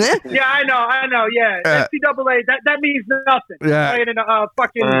 Yeah, I know. Yeah, NCAA. That means nothing. Yeah. Playing in a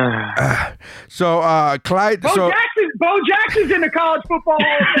fucking. Clyde. Bo Jackson's in the college football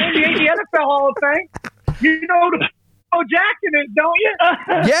Hall of Fame. He ain't the NFL Hall of Fame. You know who Bo Jackson is, don't you?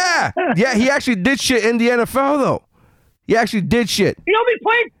 Yeah. He actually did shit in the NFL though. He actually did shit. He only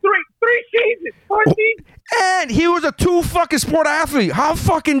played three seasons, 4 seasons. And he was a 2 fucking sport athlete. How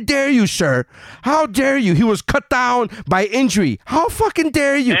fucking dare you, sir? How dare you? He was cut down by injury. How fucking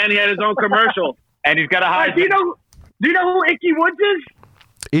dare you? And he had his own commercial. And he's got a high. Do you know who Ickey Woods is?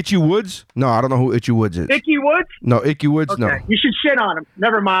 Itchy Woods? No, I don't know who Itchy Woods is. Ickey Woods? No, Ickey Woods, okay. no. You should shit on him.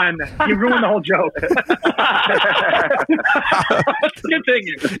 Never mind then. You ruined the whole joke.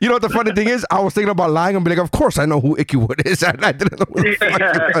 Continue. You know what the funny thing is? I was thinking about lying and be like, of course I know who Ickey Wood is. And I didn't know who the fuck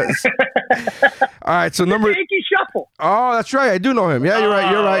it was. All right, so number... Ickey Shuffle. Oh, that's right. I do know him. Yeah, you're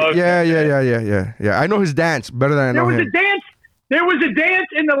right. Okay. Yeah. I know his dance better than I know him. There was a dance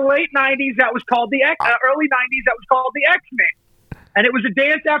in the late 90s that was called the early 90s that was called the X-Men. And it was a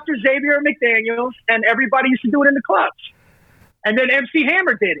dance after Xavier McDaniels, and everybody used to do it in the clubs. And then MC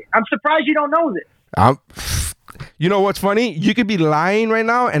Hammer did it. I'm surprised you don't know this. You know what's funny? You could be lying right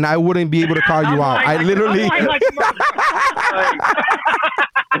now, and I wouldn't be able to call you out. I literally...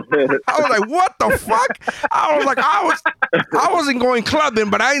 I was like, what the fuck? I was like, I wasn't going clubbing,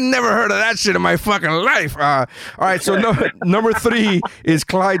 but I never heard of that shit in my fucking life. All right, so number 3 is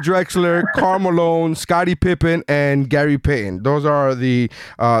Clyde Drexler, Karl Malone, Scottie Pippen, and Gary Payton. Those are the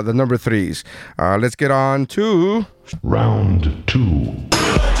number 3s. Let's get on to round 2.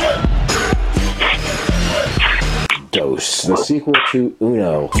 Dose, the sequel to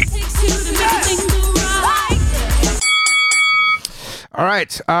Uno. All right,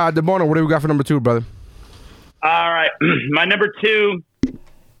 DeBono, what do we got for number 2, brother? All right. My number 2,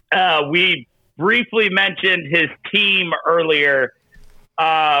 we briefly mentioned his team earlier.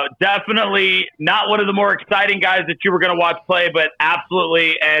 Definitely not one of the more exciting guys that you were going to watch play, but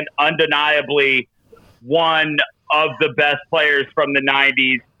absolutely and undeniably one of the best players from the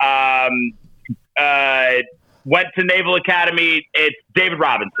 90s. Went to Naval Academy. It's David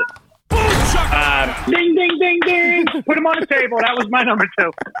Robinson. Ding, ding, ding, ding. Put him on the table. That was my number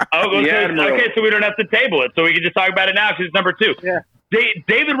 2. Okay, so we don't have to table it. So we can just talk about it now because it's number 2. Yeah.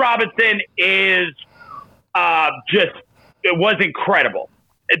 David Robinson is it was incredible.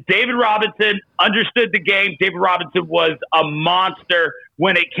 David Robinson understood the game. David Robinson was a monster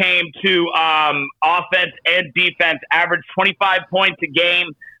when it came to offense and defense. Averaged 25 points a game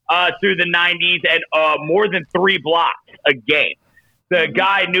through the 90s and more than 3 blocks a game. The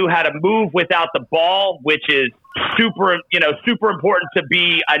guy knew how to move without the ball, which is super important to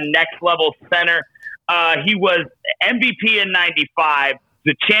be a next level center. He was MVP in '95.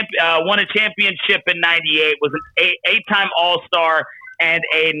 Won a championship in '98. Was an 8-time All-Star and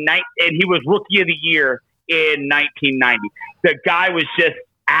he was Rookie of the Year in 1990. The guy was just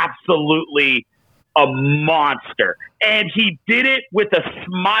absolutely a monster, and he did it with a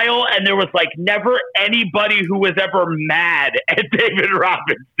smile. And there was like never anybody who was ever mad at David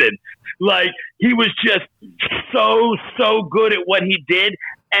Robinson. Like he was just so good at what he did.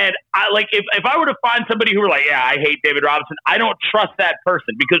 And I like if I were to find somebody who were like, yeah, I hate David Robinson, I don't trust that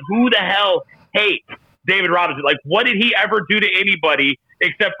person, because who the hell hates David Robinson? Like, what did he ever do to anybody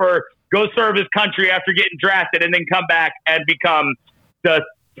except for go serve his country after getting drafted and then come back and become the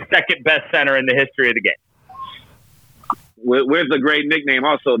second best center in the history of the game? Where's the great nickname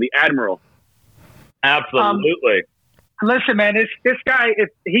also, the Admiral? Absolutely. Listen, man, this guy,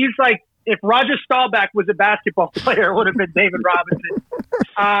 if Roger Staubach was a basketball player, it would have been David Robinson.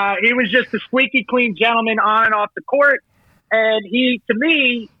 He was just a squeaky clean gentleman on and off the court. And he, to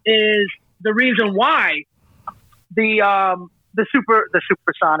me, is the reason why the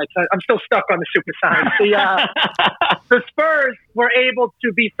Supersonics, I'm still stuck on the Supersonics. The Spurs were able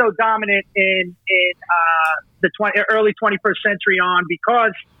to be so dominant in the early 21st century on,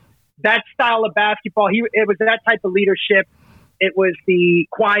 because that style of basketball, it was that type of leadership. It was the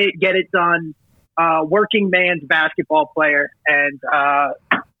quiet, get it done, working man's basketball player. And,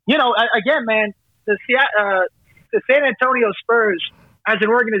 again, man, the San Antonio Spurs as an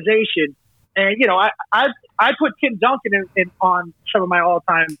organization, and, I put Tim Duncan on some of my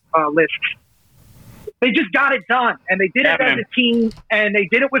all-time lists. They just got it done, and they did it as a team, and they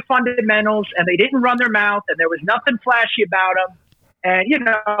did it with fundamentals, and they didn't run their mouth, and there was nothing flashy about them. And,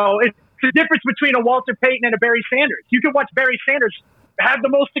 it's the difference between a Walter Payton and a Barry Sanders. You can watch Barry Sanders have the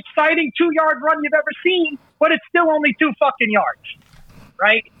most exciting 2-yard run you've ever seen, but it's still only 2 fucking yards,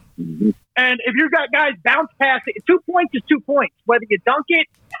 right? And if you've got guys bounce past it, 2 points is 2 points. Whether you dunk it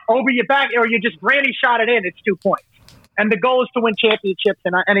over your back or you just granny shot it in, it's 2 points. And the goal is to win championships.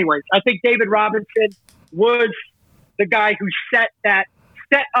 And anyways, I think David Robinson was the guy who set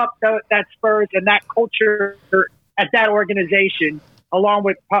up that Spurs and that culture at that organization, along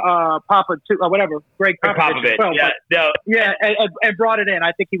with Greg Popovich. Well, and brought it in.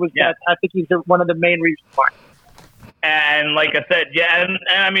 I think he was. Yeah. I think he's one of the main reasons why. And like I said, and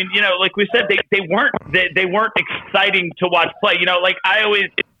I mean, like we said, they weren't exciting to watch play. Like I always,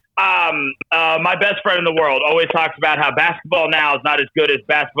 my best friend in the world always talks about how basketball now is not as good as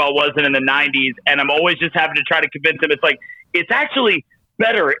basketball wasn't in the 90s, and I'm always just having to try to convince him it's actually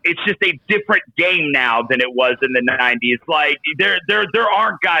better. It's just a different game now than it was in the 90s. Like there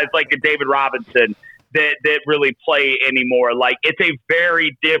aren't guys like a David Robinson that really play anymore. Like it's a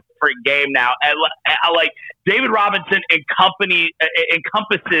very different game now. And like David Robinson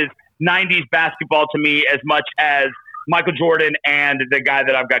encompasses 90s basketball to me as much as Michael Jordan and the guy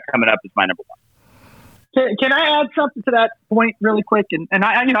that I've got coming up is my number 1. Can I add something to that point really quick? And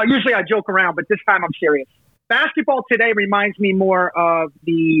I usually I joke around, but this time I'm serious. Basketball today reminds me more of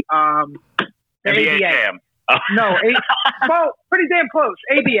the NBA ABA. Jam. Oh. No, well, pretty damn close.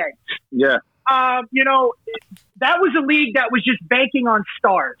 ABA. Yeah. That was a league that was just banking on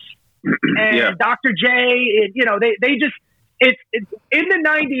stars. And Dr. J, they just, it's in the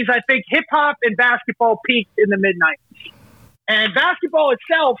 90s, I think hip hop and basketball peaked in the mid 90s. And basketball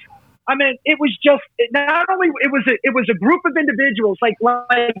itself, I mean, it was just, not only, it was a group of individuals, like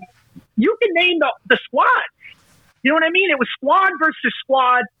you can name the squads. You know what I mean? It was squad versus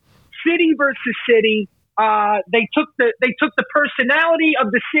squad, city versus city. They took the personality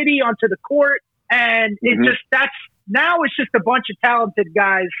of the city onto the court, and it's just a bunch of talented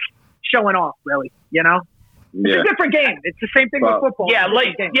guys showing off, really, It's a different game. It's the same thing with football. Yeah,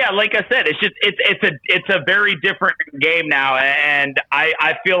 like I said, it's just it's a very different game now, and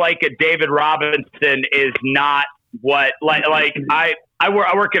I feel like a David Robinson is not what I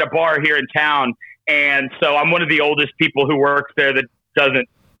work at a bar here in town, and so I'm one of the oldest people who works there that doesn't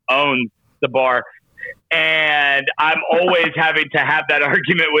own the bar, and I'm always having to have that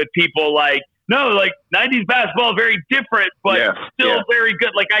argument with people like, no, like 90s basketball very different, but still very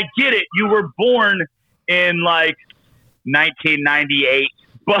good. Like I get it, you were born in like 1998,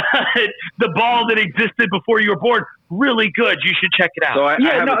 but the ball that existed before you were born, really good. You should check it out. So I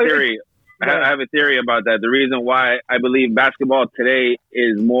have a theory. I have a theory about that. The reason why I believe basketball today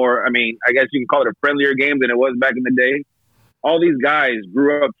is more, I mean, I guess you can call it a friendlier game than it was back in the day. All these guys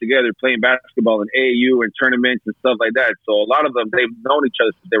grew up together playing basketball in AAU and tournaments and stuff like that. So a lot of them, they've known each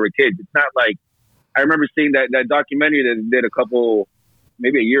other since they were kids. It's not like, I remember seeing that documentary that they did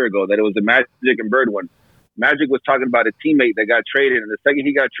maybe a year ago, that it was the Magic and Bird one. Magic was talking about a teammate that got traded, and the second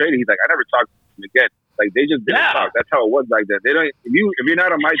he got traded, he's like, I never talked to him again. Like, they just didn't talk. That's how it was back then. They don't. If you're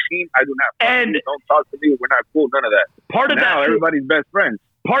not on my team, I do not. And don't talk to me. We're not cool. None of that. Part of now, everybody's best friends.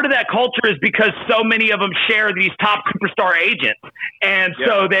 Part of that culture is because so many of them share these top superstar agents, and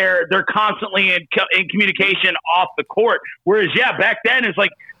so they're constantly in communication off the court. Whereas, back then it's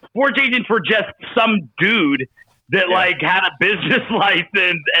like sports agents were just some dude that like had a business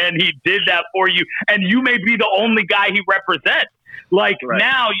license and he did that for you, and you may be the only guy he represents. Like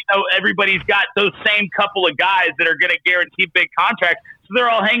now, everybody's got those same couple of guys that are going to guarantee big contracts. So they're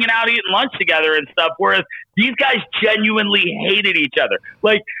all hanging out, eating lunch together and stuff. Whereas these guys genuinely hated each other.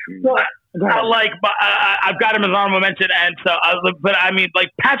 Like, I've got him as honorable mention. And so, but I mean, like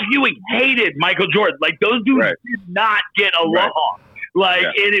Patrick Ewing hated Michael Jordan. Like those dudes did not get along. Like,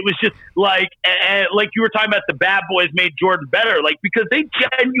 and it was just like you were talking about, the bad boys made Jordan better, like, because they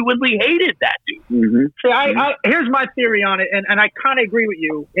genuinely hated that dude. Mm-hmm. See, here's my theory on it, and I kind of agree with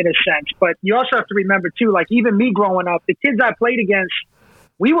you in a sense, but you also have to remember too, like even me growing up, the kids I played against,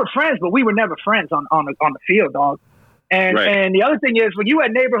 we were friends, but we were never friends on the field, dog. And the other thing is, when you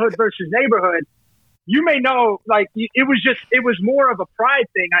had neighborhood versus neighborhood, you may know, like, it was more of a pride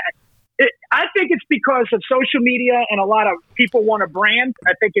thing. I think it's because of social media and a lot of people want a brand.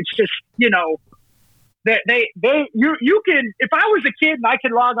 I think it's just, that you can, if I was a kid and I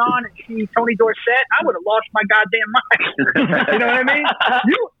could log on and see Tony Dorsett, I would have lost my goddamn mind. You know what I mean?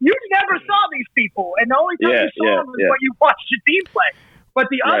 You never saw these people, and the only time you saw them was when you watched your team play. But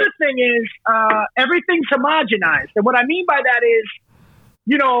the other thing is, everything's homogenized. And what I mean by that is,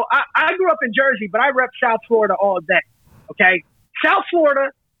 I grew up in Jersey, but I rep South Florida all day. Okay? South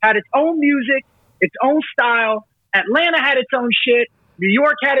Florida had its own music, its own style. Atlanta had its own shit. New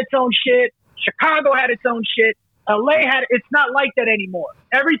York had its own shit. Chicago had its own shit. LA it's not like that anymore.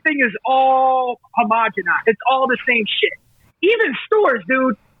 Everything is all homogenized. It's all the same shit. Even stores,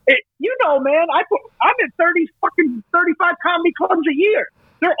 dude. Man, I'm in 35 comedy clubs a year.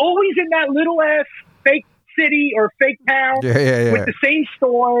 They're always in that little ass fake city or fake town with the same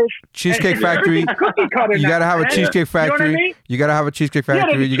stores. Cheesecake Factory. You gotta have a Cheesecake Factory. You know what I mean? You gotta have a Cheesecake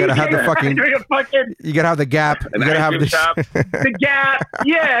Factory. You gotta have the fucking. You gotta have the Gap. You gotta have the Gap.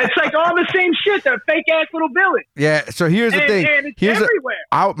 Yeah, it's like all the same shit. The fake ass little village. Yeah. So here's the thing. And it's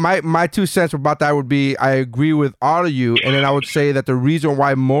everywhere. My 2 cents about that would be, I agree with all of you, and then I would say that the reason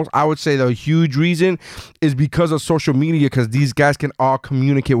why I would say the huge reason is because of social media, because these guys can all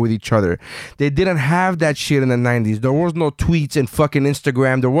communicate with each other. They didn't have that shit in the 90s. There was no tweets and fucking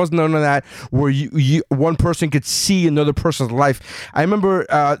Instagram. There was none of that where you one person could see another person's life. I remember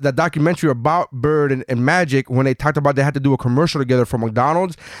that documentary about Bird and Magic, when they talked about they had to do a commercial together for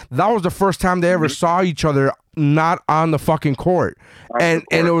McDonald's. That was the first time they ever saw each other not on the fucking court. And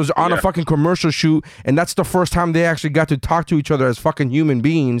it was on a fucking commercial shoot, and that's the first time they actually got to talk to each other as fucking human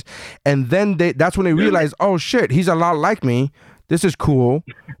beings. And then that's when they realized, oh shit, he's a lot like me. This is cool.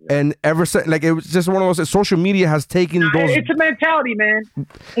 And ever since, like, it was just one of those, social media has taken those. It's a mentality, man.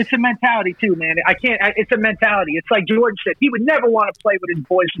 It's a mentality too, man. It's a mentality. It's like Jordan said, he would never want to play with his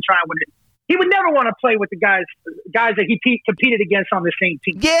boys and try and win it. He would never want to play with the guys that he competed against on the same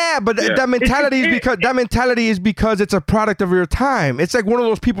team. Yeah, but that mentality is because it's a product of your time. It's like one of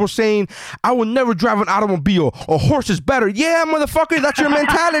those people saying, "I will never drive an automobile. A horse is better." Yeah, motherfucker, that's your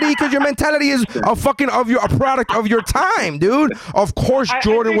mentality, because your mentality is a product of your time, dude. Of course,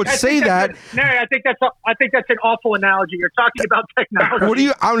 Jordan would say that. I think that's an awful analogy. You're talking about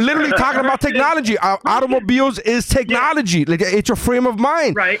technology. I'm literally talking about technology. Automobiles is technology. Like, it's your frame of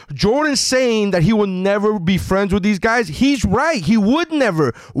mind. Right. Jordan said saying that he will never be friends with these guys, he's right. He would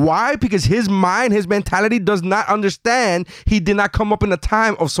never. Why? Because his mind, his mentality does not understand. He did not come up in a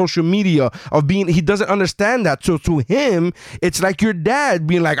time of social media, of being, he doesn't understand that. So to him, it's like your dad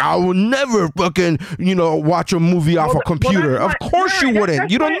being like, I will never fucking, watch a movie off a computer. Of course you wouldn't.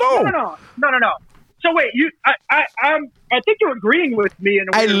 You don't know. No. So wait, I think you're agreeing with me in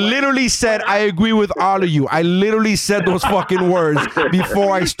a I weird way. literally said I agree with all of you. I literally said those fucking words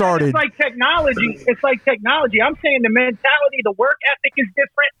before I started. It's like technology. I'm saying the mentality, the work ethic is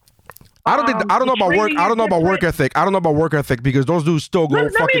different. I don't know about work. I don't know about work ethic. I don't know about work ethic because those dudes still go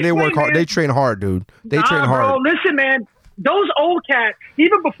fucking. They work hard. They train hard, dude. They train hard. Bro, listen, man. Those old cats,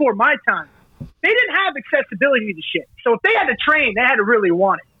 even before my time, they didn't have accessibility to shit. So if they had to train, they had to really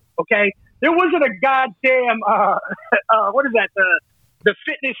want it. Okay. There wasn't a goddamn what is that, the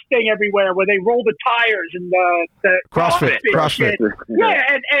fitness thing everywhere where they roll the tires and the CrossFit shit. Yeah,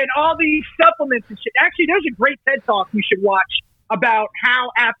 and all these supplements and shit. Actually, there's a great TED Talk you should watch about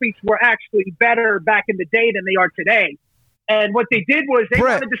how athletes were actually better back in the day than they are today. And what they did was they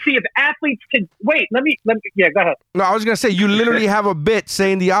wanted to see if athletes could wait. Let me. Yeah, go ahead. No, I was gonna say you literally have a bit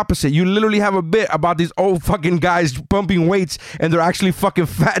saying the opposite. You literally have a bit about these old fucking guys pumping weights, and they're actually fucking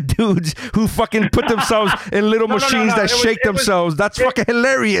fat dudes who fucking put themselves in little machines that shake themselves. That's fucking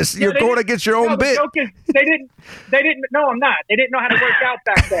hilarious. You're going against your own bit. The joke is they didn't. No, I'm not. They didn't know how to work out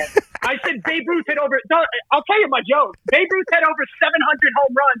back then. I said Babe Ruth hit over. I'll tell you my joke. Babe Ruth had over 700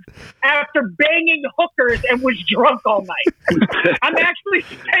 home runs after banging hookers and was drunk all night. I'm actually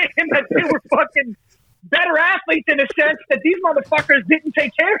saying that they were fucking better athletes in a sense that these motherfuckers didn't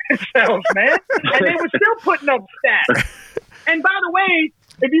take care of themselves, man. And they were still putting up stats. And by the way,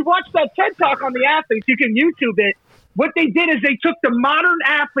 if you watch that TED Talk on the athletes, you can YouTube it. What they did is they took the modern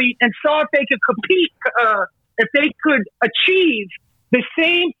athlete and saw if they could compete, if they could achieve the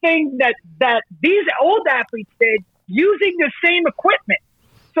same thing that these old athletes did using the same equipment.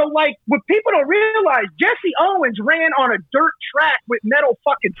 So, like, what people don't realize, Jesse Owens ran on a dirt track with metal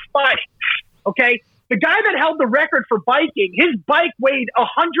fucking spikes, okay? The guy that held the record for biking, his bike weighed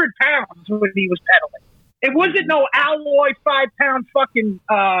 100 pounds when he was pedaling. It wasn't no alloy 5-pound fucking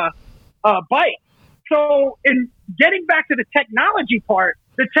bike. So, in getting back to the technology part,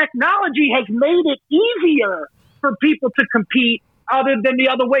 the technology has made it easier for people to compete other than the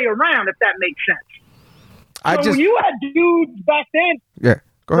other way around, if that makes sense. When you had dudes back then... Yeah.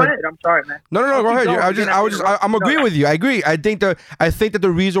 Go ahead. I'm sorry, man. No, go ahead. I'm agreeing with you. I agree. I think that the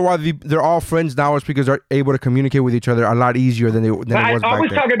reason why they're all friends now is because they're able to communicate with each other a lot easier than it was back then. I was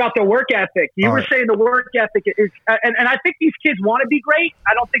talking about the work ethic. You were saying the work ethic is, and I think these kids want to be great.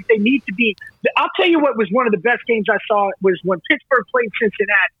 I don't think they need to be. I'll tell you what was one of the best games I saw was when Pittsburgh played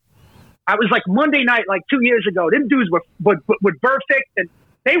Cincinnati. I was like Monday night, like 2 years ago. Them dudes were perfect, and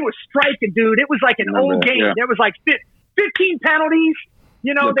they were striking, dude. It was like an old game. Yeah. There was like 15 penalties.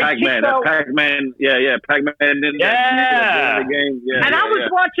 You know, they Pac-Man, Pac-Man, Pac-Man in the game. Yeah, and I was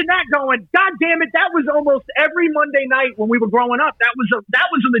watching that going, God damn it, that was almost every Monday night when we were growing up. That was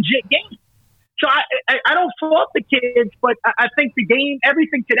a legit game. So I don't fault the kids, but I think the game,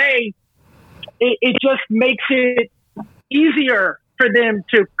 everything today, it just makes it easier for them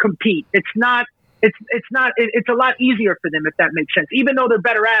to compete. It's a lot easier for them, if that makes sense, even though they're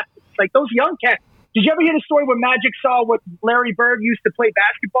better athletes. Like those young cats. Did you ever hear the story where Magic saw what Larry Bird used to play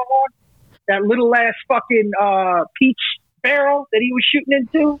basketball on? That little ass fucking peach barrel that he was shooting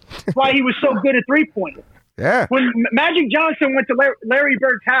into? That's why he was so good at three-pointers. Yeah. When Magic Johnson went to Larry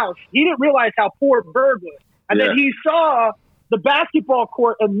Bird's house, he didn't realize how poor Bird was. And then he saw the basketball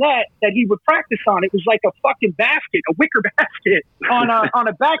court and net that he would practice on. It was like a fucking basket, a wicker basket on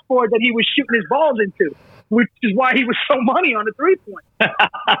a backboard that he was shooting his balls into, which is why he was so money on the three-point.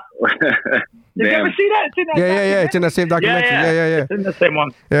 Did you ever see that? It's in that yeah. It's in the same documentary. Yeah. It's in the same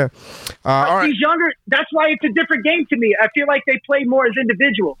one. Yeah. All right. These younger, that's why it's a different game to me. I feel like they play more as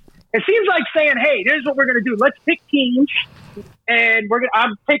individuals. It seems like saying, hey, here's what we're going to do. Let's pick teams, and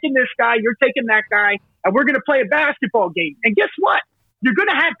I'm taking this guy, you're taking that guy, and we're going to play a basketball game. And guess what? You're going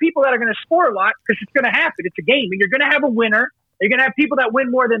to have people that are going to score a lot because it's going to happen. It's a game, and you're going to have a winner. You're going to have people that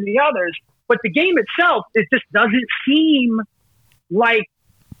win more than the others. But the game itself, it just doesn't seem like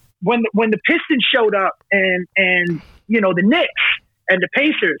when the Pistons showed up and you know, the Knicks and the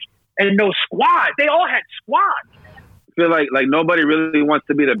Pacers and those squads, they all had squads. I feel like nobody really wants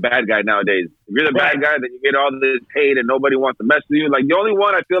to be the bad guy nowadays. If you're the bad guy, then you get all this hate and nobody wants to mess with you. Like the only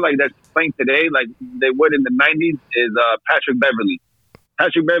one I feel like that's playing today, like they would in the 90s, is Patrick Beverly.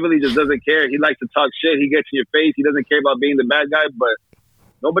 Patrick Beverly just doesn't care. He likes to talk shit. He gets in your face. He doesn't care about being the bad guy, but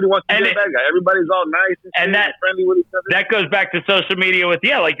Nobody wants to And be a bad guy. Everybody's all nice and friendly with each other. That goes back to social media with,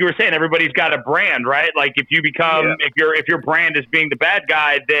 like you were saying, everybody's got a brand, right? Like if you become, if your brand is being the bad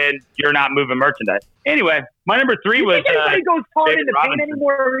guy, then you're not moving merchandise. Anyway, my number 3 was. Anybody goes hard David in the Robinson. paint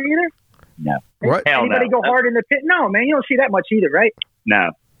anymore either? No. What? Anybody go hard in the pit? No, man. You don't see that much either, right?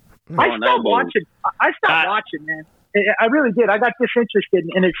 No. I stopped watching. I stopped watching, man. I really did. I got disinterested,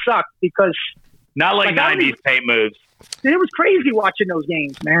 and it sucked because. Not like 90s paint moves. It was crazy watching those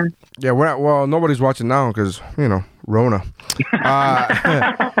games, man. Yeah, nobody's watching now because, Rona.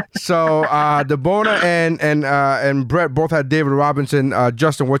 So DeBona and Brett both had David Robinson.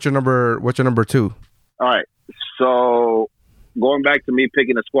 Justin, what's your number 2? All right. So going back to me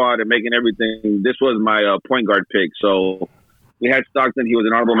picking a squad and making everything, this was my point guard pick. So we had Stockton. He was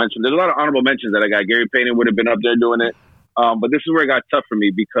an honorable mention. There's a lot of honorable mentions that I got. Gary Payton would have been up there doing it. But this is where it got tough for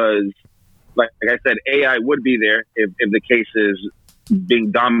me because, like I said, AI would be there if the case is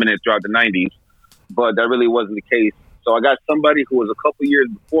being dominant throughout the 90s. But that really wasn't the case. So I got somebody who was a couple years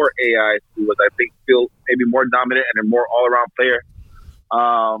before AI, who was, I think, still maybe more dominant and a more all-around player.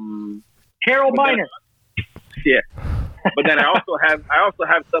 Harold Miner. Yeah. But then I also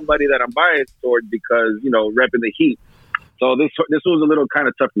have somebody that I'm biased toward because, repping the Heat. So this was a little kind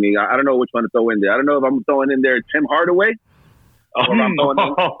of tough for me. I don't know which one to throw in there. I don't know if I'm throwing in there Tim Hardaway or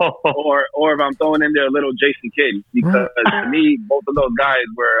if I'm throwing in there a little Jason Kidd, because to me, both of those guys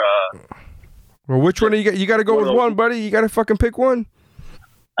were. Well, which one do you got? You got to go with one, buddy. You got to fucking pick one.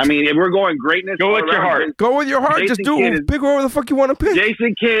 I mean, if we're going greatness, go with your heart. Go with your heart. Just pick whoever the fuck you want to pick.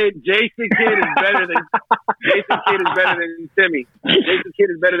 Jason Kidd is better than Timmy. Jason Kidd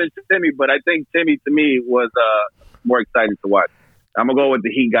is better than Timmy, but I think Timmy to me was more exciting to watch. I'm going to go with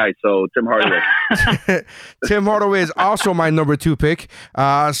the Heat guy, so Tim Hardaway. Tim Hardaway is also my number 2 pick.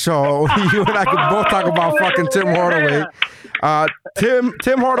 So you and I can both talk about fucking Tim Hardaway.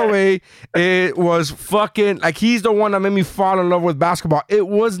 Tim Hardaway, it was fucking, like, he's the one that made me fall in love with basketball. It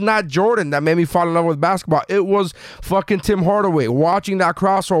was not Jordan that made me fall in love with basketball. It was fucking Tim Hardaway. Watching that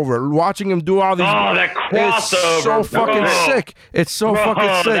crossover, watching him do all these. Oh, that crossover. It's so fucking sick. It's so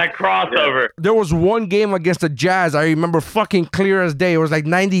fucking sick. That crossover. There was one game against the Jazz. I remember fucking clear as day. It was like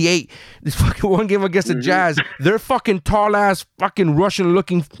 98. This fucking one game against the Jazz. Their fucking tall ass fucking Russian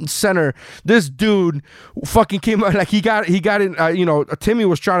looking center. This dude fucking came out like he got in. Timmy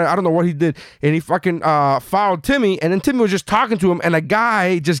was trying to. I don't know what he did, and he fucking fouled Timmy, and then Timmy was just talking to him, and a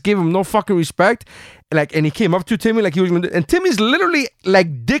guy just gave him no fucking respect. And he came up to Timmy like he was, and Timmy's literally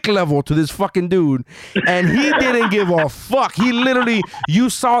like dick level to this fucking dude, and he didn't give a fuck. He literally, you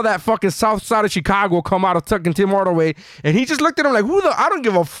saw that fucking south side of Chicago come out of tucking Tim Hardaway, and he just looked at him like, I don't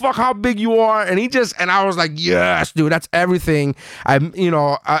give a fuck how big you are, and I was like, yes, dude, that's everything.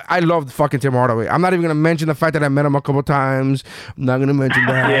 I loved fucking Tim Hardaway. I'm not even gonna mention the fact that I met him a couple times. I'm not gonna mention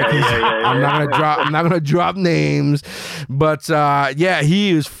that. I'm not gonna drop names, but he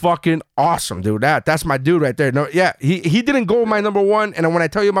is fucking awesome, dude. That's my dude right there. No, yeah, he didn't go with my number 1, and when I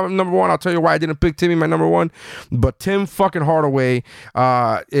tell you my number 1, I'll tell you why I didn't pick Timmy my number 1. But Tim fucking Hardaway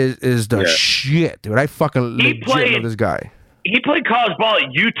is the shit, dude. I fucking legit love this guy. He played college ball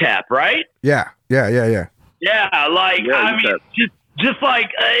at UTEP, right? Yeah. Yeah, I mean, just like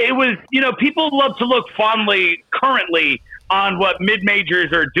it was, people love to look fondly currently on what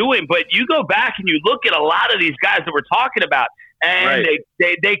mid-majors are doing, but you go back and you look at a lot of these guys that we're talking about, and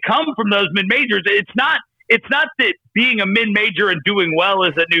they come from those mid-majors. It's not that being a mid-major and doing well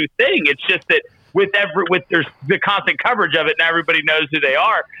is a new thing. It's just that with there's the constant coverage of it, and everybody knows who they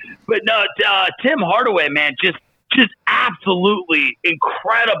are. But no, Tim Hardaway, man, just absolutely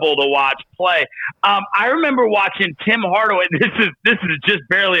incredible to watch play. I remember watching Tim Hardaway. This is just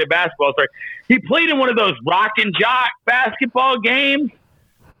barely a basketball story. He played in one of those rock and jock basketball games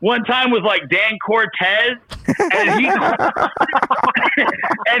one time with like Dan Cortez, and he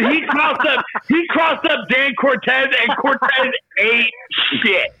crossed up Dan Cortez, and Cortez ate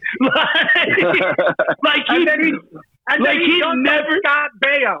shit.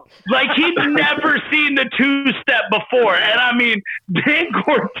 He'd never seen the 2-step before. And I mean, Dan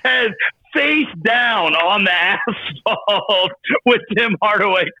Cortez face down on the asphalt with Tim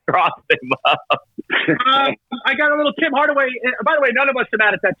Hardaway crossed him up. I got a little Tim Hardaway. By the way, none of us are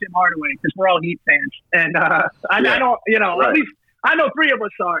mad at that Tim Hardaway because we're all Heat fans. And I don't, at least I know 3 of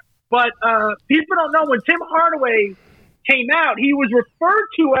us are. But people don't know when Tim Hardaway came out, he was referred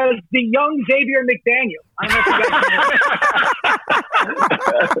to as the young Xavier McDaniel. I don't know if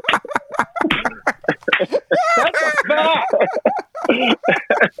you guys know. That's a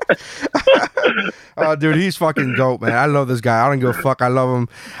fact. Dude, he's fucking dope, man. I love this guy. I don't give a fuck. I love him.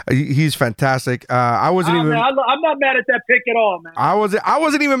 He's fantastic. I wasn't even. Man, I'm not mad at that pick at all, man. I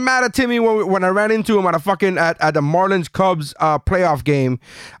wasn't even mad at Timmy when I ran into him at at the Marlins Cubs playoff game.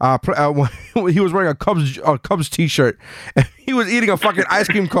 When he was wearing a Cubs t-shirt. He was eating a fucking ice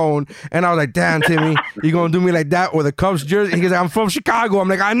cream cone, and I was like, "Damn, Timmy, you gonna do me like that with a Cubs jersey?" He goes, "I'm from Chicago." I'm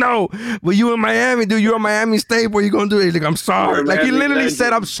like, "I know, but you in Miami, dude. You're in Miami State. What you gonna do?" He's like, "I'm sorry." Like, he literally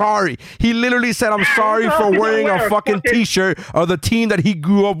said, "I'm sorry." He literally said, "I'm sorry for wearing a fucking t-shirt of the team that he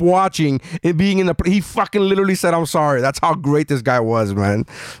grew up watching and being in the." He fucking literally said, "I'm sorry." That's how great this guy was, man.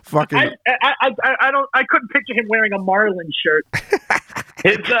 Fucking. I couldn't picture him wearing a Marlins shirt.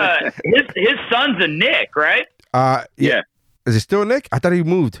 His son's a Nick, right? Yeah. Is he still Nick? I thought he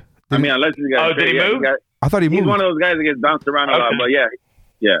moved. Unless he's got. Oh, did he move? I thought he moved. He's one of those guys that gets bounced around a lot, but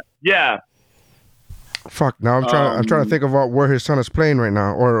yeah. Fuck. Now I'm trying to think about where his son is playing right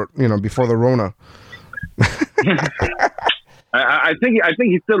now, or before the Rona. I think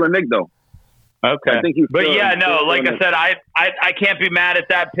he's still a Nick though. Okay. I think he's like I said, I can't be mad at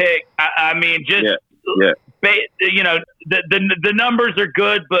that pick. I mean, just the numbers are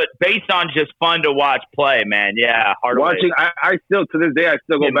good, but based on just fun to watch play, man. Yeah, Hardaway. Watching, I still to this day I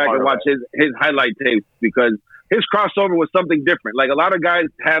still go back and watch his highlight tapes because his crossover was something different. Like a lot of guys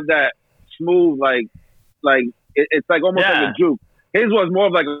have that smooth, it's like almost like a juke. His was more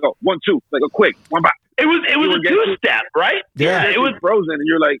of like a 1-2, like a quick one back. It was a two-step, right? Yeah, it was frozen, and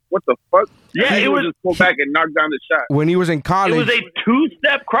you're like, "What the fuck?" Yeah, it was just pull back and knock down the shot. When he was in college, it was a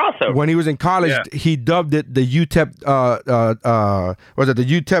two-step crossover. When he was in college, he dubbed it the UTEP. Was it the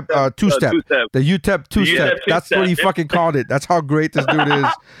UTEP two-step? The UTEP two-step. That's what he fucking called it. That's how great this dude is.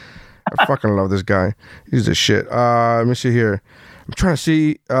 I fucking love this guy. He's the shit. Let me see here. I'm trying to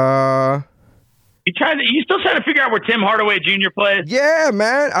see. You still trying to figure out where Tim Hardaway Jr. plays? Yeah,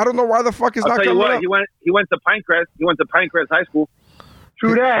 man. I don't know why the fuck is I'll not tell you coming what, up. He went to Pinecrest. He went to Pinecrest High School.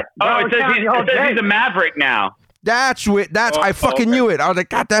 True that. Oh, it says he's a Maverick now. That's it. I fucking knew it. I was like,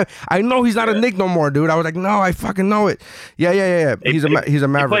 God damn, I know he's not a Knick no more, dude. I was like, no, I fucking know it. Yeah. He's a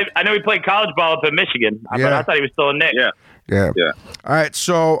Maverick. I know he played college ball up in Michigan, but I thought he was still a Knick. Yeah. All right,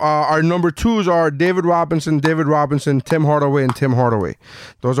 so our number twos are David Robinson, Tim Hardaway, and Tim Hardaway.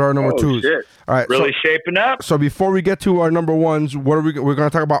 Those are our number twos. Shit. All right, really shaping up. So before we get to our number ones, we're going to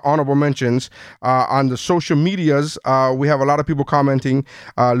talk about honorable mentions. On the social medias, we have a lot of people commenting.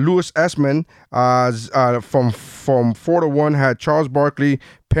 Louis Esman from 4-1 had Charles Barkley,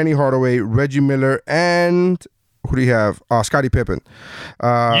 Penny Hardaway, Reggie Miller, and who do you have? Scottie Pippen.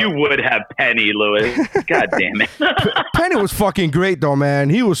 You would have Penny, Louis. God damn it. Penny was fucking great, though, man.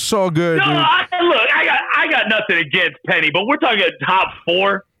 He was so good. No, dude. I got nothing against Penny, but we're talking top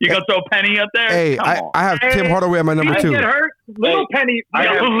 4. You gonna throw Penny up there? Hey, I have Tim Hardaway at my number 2. Get hurt. Little Penny.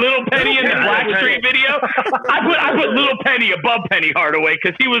 Little Penny in the Blackstreet video. I put Little Penny above Penny Hardaway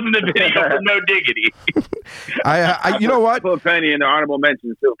because he was in the video for No Diggity. You know what? I put Penny in the honorable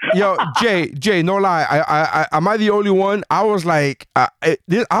mentions too. Yo, Jay, no lie. Am I the only one? I was like, I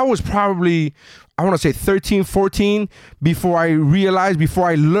was probably, I want to say 13, 14 before I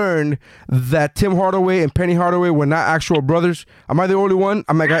learned that Tim Hardaway and Penny Hardaway were not actual brothers. Am I the only one?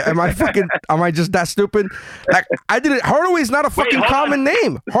 I'm like, am I just that stupid? Like, I didn't. Hardaway's not a fucking common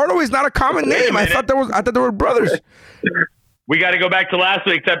name. Hardaway's not a common name. I thought they were brothers. We got to go back to last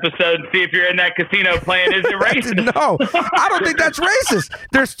week's episode and see if you're in that casino playing. Is it racist? No, I don't think that's racist.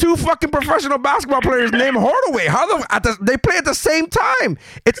 There's 2 fucking professional basketball players named Hardaway. They play at the same time?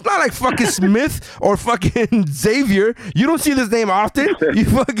 It's not like fucking Smith or fucking Xavier. You don't see this name often.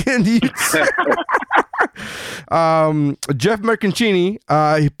 Jeff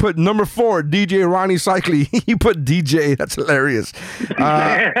Mercancini, he put number 4, DJ Ronnie Cycli. He put DJ. That's hilarious.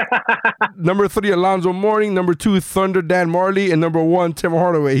 Number 3, Alonzo Mourning. Number 2, Thunder Dan Marley. And number 1, Tim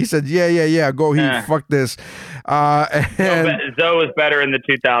Hardaway. He said, yeah, go Heat. Fuck this. And Zoe was better in the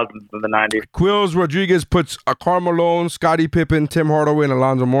 2000s than the 90s. Quills Rodriguez puts Karl Malone, Scottie Pippen, Tim Hardaway, and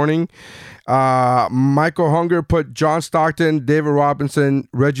Alonzo Mourning. Michael Hunger put John Stockton, David Robinson,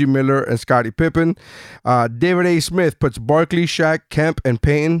 Reggie Miller, and Scottie Pippen. David A. Smith puts Barkley, Shaq, Kemp, and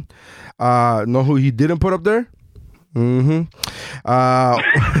Payton. Know who he didn't put up there?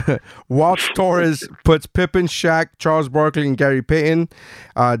 Waltz Torres puts Pippen, Shaq, Charles Barkley, and Gary Payton.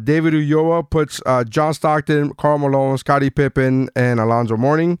 David Ulloa puts John Stockton, Karl Malone, Scottie Pippen, and Alonzo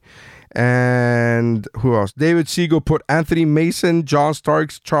Mourning. And who else? David Siegel put Anthony Mason, John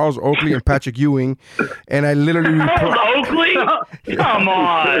Starks, Charles Oakley, and Patrick Ewing. And I literally Oakley? Come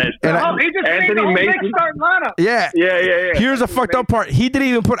on. Anthony Mason. Yeah. Here's the fucked up part. He didn't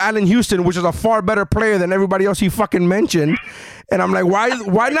even put Allen Houston, which is a far better player than everybody else he fucking mentioned. And I'm like, why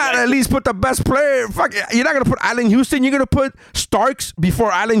not at least put the best player? Fuck, you're not gonna put Allen Houston. You're gonna put Starks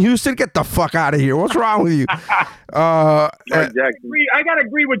before Allen Houston. Get the fuck out of here. What's wrong with you? I gotta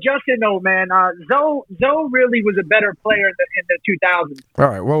agree with Justin though, man. Zoe really was a better player in the 2000s. All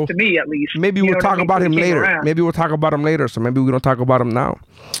right, well, to me at least. Maybe we'll talk about him later. Maybe we'll talk about him later. So maybe we don't talk about him now.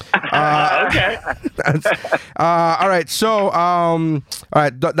 Okay. All right. So, all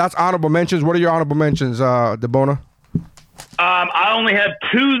right. That's honorable mentions. What are your honorable mentions, DeBona? I only have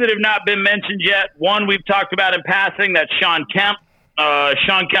two that have not been mentioned yet. One we've talked about in passing. That's Sean Kemp.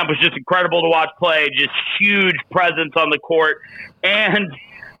 Sean Kemp was just incredible to watch play. Just huge presence on the court. And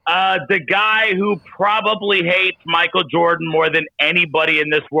the guy who probably hates Michael Jordan more than anybody in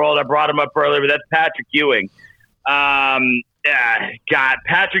this world, I brought him up earlier, but that's Patrick Ewing. God,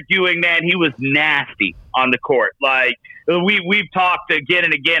 Patrick Ewing, man, he was nasty on the court. Like, we've talked again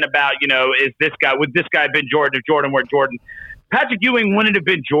and again about, would this guy have been Jordan if Jordan weren't Jordan? Patrick Ewing wouldn't have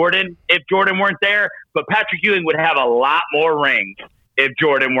been Jordan if Jordan weren't there, but Patrick Ewing would have a lot more rings if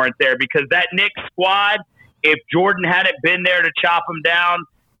Jordan weren't there, because that Knicks squad, if Jordan hadn't been there to chop him down,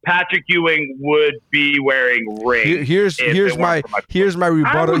 Patrick Ewing would be wearing rings. Here's my rebuttal. Here's my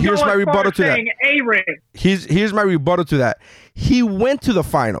rebuttal to that. Here's my rebuttal to that. He went to the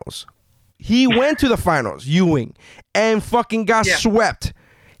finals. Ewing, and fucking got swept.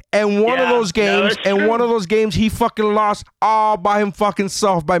 And one of those games, he fucking lost all by him fucking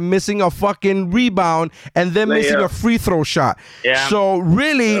self by missing a fucking rebound and then missing a free throw shot. Yeah. So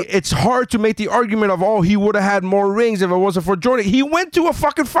really, it's hard to make the argument of, he would have had more rings if it wasn't for Jordan. He went to a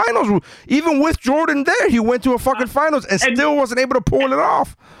fucking finals. Even with Jordan there, he went to a fucking finals and still wasn't able to pull it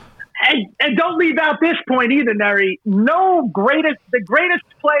off. And don't leave out this point either, Neri. The greatest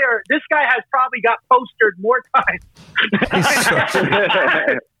player, this guy has probably got postered more times.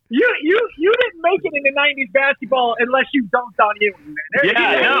 You didn't make it in the 90s basketball unless you dunked on you, man.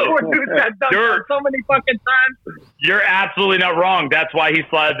 So many fucking times. You're absolutely not wrong. That's why he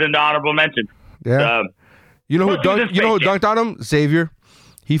slides into honorable mention. Yeah. You know who dunked on him? Xavier.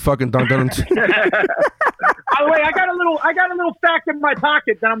 He fucking dunked on him too. By the way, I got a little fact in my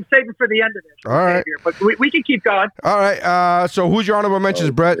pocket that I'm saving for the end of this. All right. Xavier, but we can keep going. All right. So who's your honorable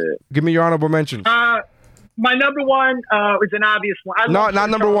mentions, Brett? Give me your honorable mentions. My number one is an obvious one. Not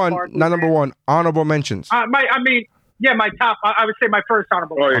number one. Not number one. Honorable mentions. My top. I would say my first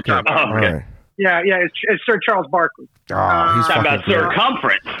honorable. Oh, your top. Okay. Right. Yeah. It's Sir Charles Barkley. He's talking about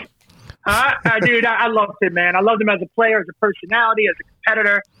circumference. Dude, I loved him, man. I loved him as a player, as a personality, as a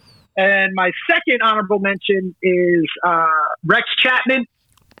competitor. And my second honorable mention is Rex Chapman.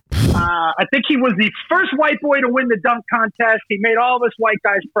 I think he was the first white boy to win the dunk contest. He made all of us white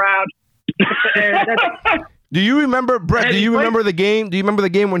guys proud. Do you remember, Brett? Do you remember the game? Do you remember the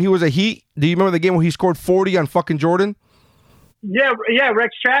game when he was a Heat? Do you remember the game when he scored 40 on fucking Jordan? Yeah,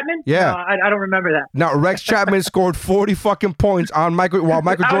 Rex Chapman? Yeah. No, I don't remember that. No, Rex Chapman scored 40 fucking points on while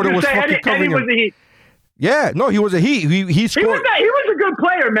Michael Jordan was fucking covering him. Yeah, no, he was a Heat. He scored. He was a good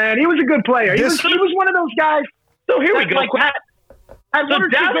player, man. He was a good player. He was one of those guys. So here we go. Had one or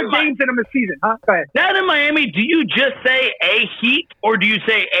two good games in him a season. Huh? Go ahead. Down in Miami, do you just say a Heat or do you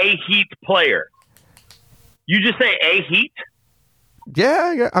say a Heat player? You just say a Heat?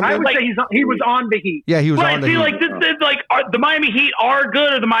 Yeah. I would say he was on the Heat. Yeah, he was on the Heat. Like, this is like, the Miami Heat are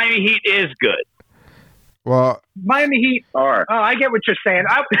good or the Miami Heat is good? Well, Miami Heat. I get what you're saying.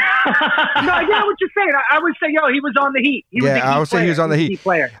 I get what you're saying. I would say, he was on the Heat. I would say he was on the Heat.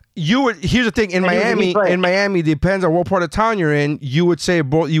 Player. Here's the thing in Miami. In Miami, depends on what part of town you're in. You would say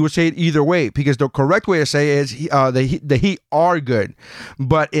both. You would say it either way because the correct way to say is the Heat are good,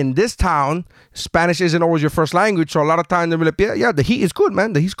 but in this town, Spanish isn't always your first language. So a lot of times they'll be like, yeah, the Heat is good,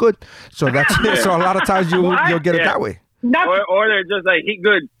 man. The Heat's good. So that's so a lot of times you'll get it that way. Or they're just like Heat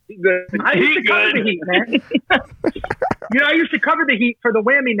good. I used to cover the Heat, man. I used to cover the Heat for the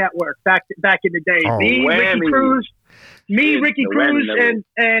Whammy Network back in the day. Ricky Cruz, and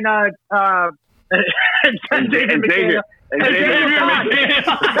David McHale.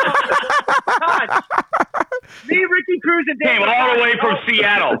 Ricky Cruz, and David came all the way from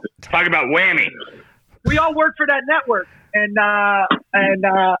Seattle. Talking about Whammy. We all worked for that network, and I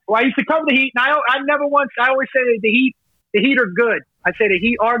used to cover the Heat. And I always say that the Heat are good. I say the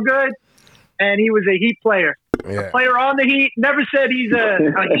Heat are good, and he was a Heat player. Yeah. A player on the Heat. Never said he's a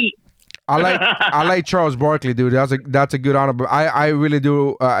Heat. I like Charles Barkley, dude. That's a good honor. But I really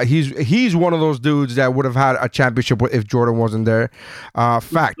do. He's one of those dudes that would have had a championship if Jordan wasn't there.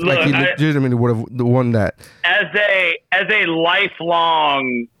 Fact, he legitimately would have won that. As a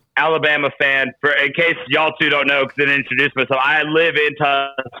lifelong Alabama fan. In case y'all two don't know, because I didn't introduce myself, I live in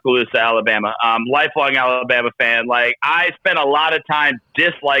Tuscaloosa, Alabama. Lifelong Alabama fan. Like, I spent a lot of time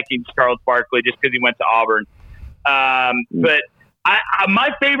disliking Charles Barkley just because he went to Auburn. But my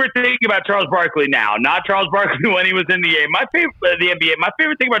favorite thing about Charles Barkley now, not Charles Barkley when he was in the NBA. My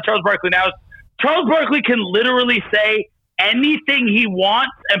favorite thing about Charles Barkley now is Charles Barkley can literally say anything he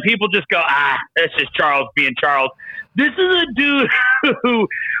wants, and people just go, that's just Charles being Charles. This is a dude who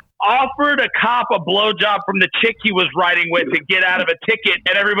offered a cop a blowjob from the chick he was riding with to get out of a ticket,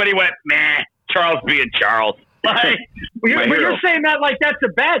 and everybody went, man, Charles being Charles. Like, you're saying that like that's a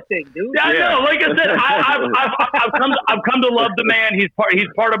bad thing, dude. I know. Like I said, I've come to love the man. He's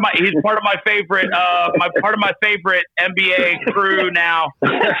part of my favorite NBA crew now.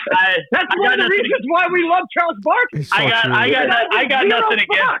 That's one of the reasons why we love Charles Barkley. I got nothing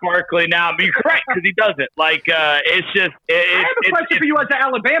against Barkley now. But you're correct, because he doesn't. Like, it's just. I have a question for you as an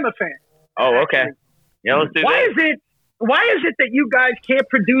Alabama fan. Oh, okay. Yeah, let's do that. Why is it that you guys can't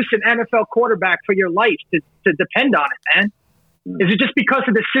produce an NFL quarterback for your life to depend on it, man? Is it just because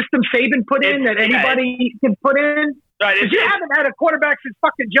of the system Saban put in that anybody can put in? Right. Because you haven't had a quarterback since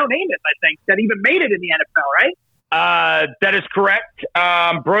fucking Joe Namath, I think, that even made it in the NFL, right? That is correct.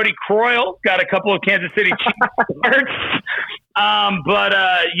 Brody Croyle got a couple of Kansas City Chiefs starts. Our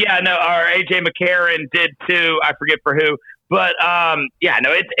AJ McCarron did too. I forget for who. But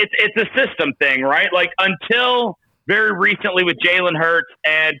it's a system thing, right? Like, until very recently with Jalen Hurts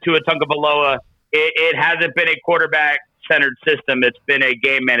and Tua Tagovailoa, it hasn't been a quarterback-centered system. It's been a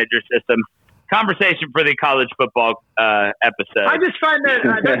game manager system. Conversation for the college football episode. I just find that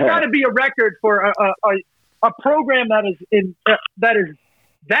that's got to be a record for a program that is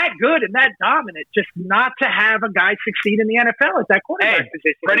that good and that dominant, just not to have a guy succeed in the NFL at that quarterback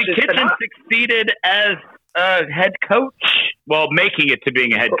position. Freddie Kitchens succeeded as a head coach. Well, making it to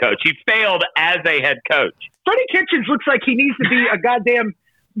being a head coach. He failed as a head coach. Freddie Kitchens looks like he needs to be a goddamn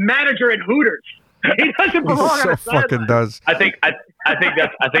manager at Hooters. He doesn't belong on the sideline. Fucking does. I think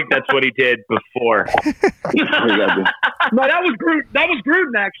that's what he did before. No, that was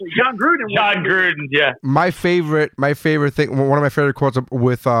Gruden actually. John Gruden, yeah. My favorite thing, one of my favorite quotes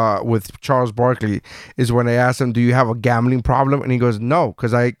with Charles Barkley is when they asked him, "Do you have a gambling problem?" And he goes, "No,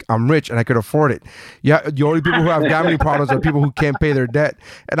 because I'm rich and I could afford it." Yeah, the only people who have gambling problems are people who can't pay their debt.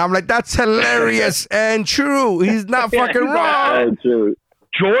 And I'm like, that's hilarious and true. He's not fucking wrong. True.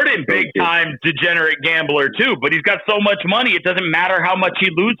 Jordan, big time degenerate gambler too, but he's got so much money it doesn't matter how much he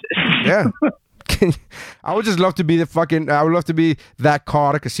loses. Yeah. I would just love to be I would love to be that call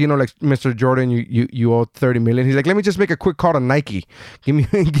at a casino like Mr. Jordan. You owe $30 million. He's like, let me just make a quick call to Nike. Give me a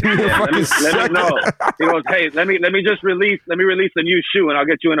fucking let me know. He goes, hey, let me release a new shoe and I'll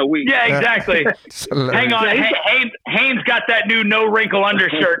get you in a week. Yeah, exactly. Hang on, Haynes got that new no wrinkle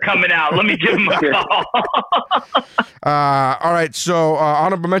undershirt coming out. Let me give him a call. All right, so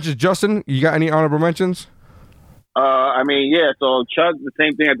honorable mentions. Justin, you got any honorable mentions? So Chuck, the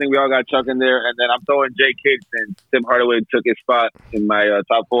same thing. I think we all got Chuck in there. And then I'm throwing Jay Kicks, and Tim Hardaway took his spot in my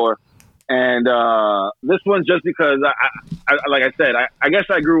top four. And this one's just because, I guess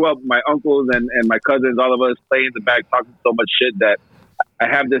I grew up, my uncles and my cousins, all of us playing in the back talking so much shit that I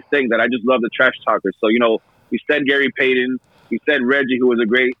have this thing that I just love the trash talkers. So, we said Gary Payton. We said Reggie, who was a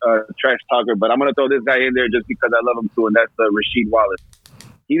great trash talker. But I'm going to throw this guy in there just because I love him too, and that's Rasheed Wallace.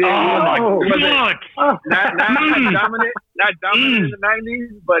 He wasn't dominant in the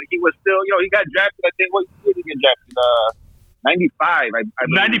 90s, but he was still, he got drafted. I think what did he get drafted? 95.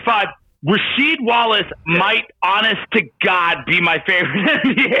 95. Rasheed Wallace might, honest to God, be my favorite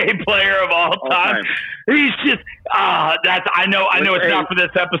NBA player of all time. He's just, I know it's not for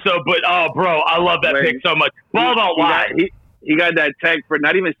this episode, but bro, I love that pick so much. Ball don't lie. He got that tag for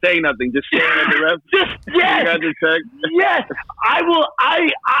not even saying nothing, just staring at the ref. Yes. He got the tag. Yes. I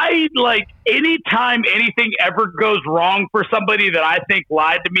like, anytime anything ever goes wrong for somebody that I think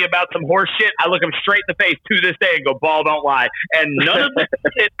lied to me about some horse shit, I look him straight in the face to this day and go, ball don't lie. And none of this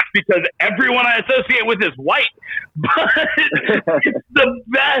shit, because everyone I associate with is white. But it's the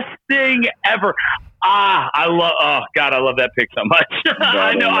best thing ever. I love that pick so much.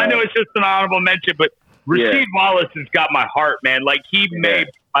 I know it's just an honorable mention, but Rasheed Wallace has got my heart, man. Like, he made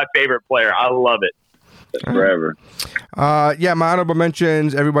my favorite player. I love it. Forever. My honorable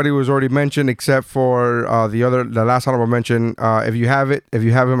mentions, everybody was already mentioned except for the last honorable mention. If you have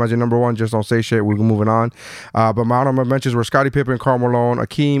him as your number one, just don't say shit. We're moving on. But my honorable mentions were Scottie Pippen, Karl Malone,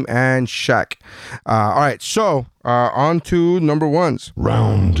 Akeem, and Shaq. All right, so on to number ones.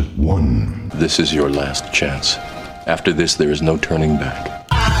 Round one. This is your last chance. After this, there is no turning back.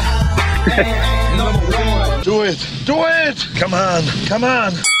 Do it! Come on!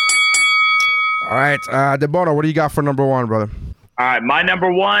 All right, DeBono, what do you got for number one, brother? All right, my number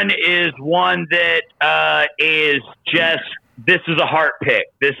one is one that is just, this is a heart pick.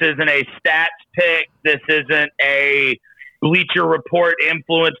 This isn't a stats pick. This isn't a Bleacher Report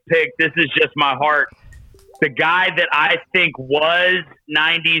influence pick. This is just my heart. The guy that I think was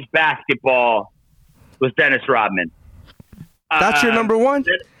 90s basketball was Dennis Rodman. That's your number one?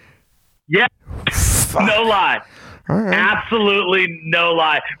 Yeah. No lie. Right. Absolutely no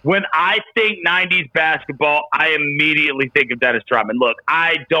lie. When I think 90s basketball, I immediately think of Dennis Rodman. Look,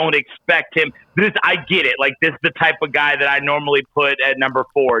 I don't expect him. I get it. Like, this is the type of guy that I normally put at number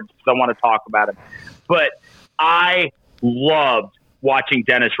 4 because I want to talk about him. But I loved watching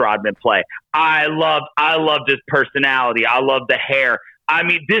Dennis Rodman play. I loved his personality. I loved the hair. I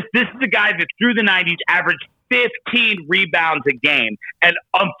mean, this is a guy that through the 90s averaged 15 rebounds a game, and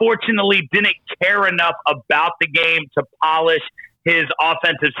unfortunately didn't care enough about the game to polish his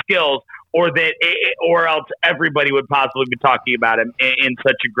offensive skills, or else everybody would possibly be talking about him in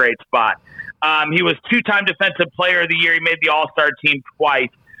such a great spot. He was 2-time Defensive Player of the Year. He made the All-Star team twice,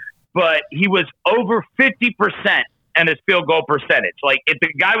 but he was over 50% in his field goal percentage. Like, if the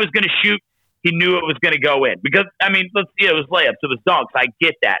guy was going to shoot, he knew it was going to go in. Because, I mean, it was layups, it was dunks. I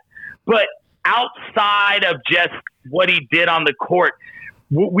get that. But outside of just what he did on the court,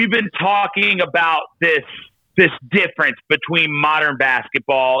 we've been talking about this difference between modern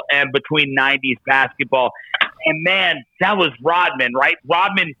basketball and between 90s basketball. And, man, that was Rodman, right?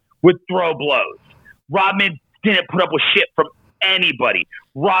 Rodman would throw blows. Rodman didn't put up with shit from anybody.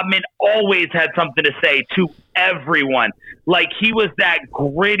 Rodman always had something to say to everyone. Like, he was that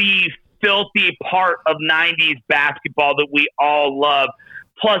gritty, filthy part of 90s basketball that we all love.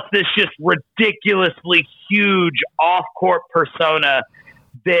 Plus this just ridiculously huge off-court persona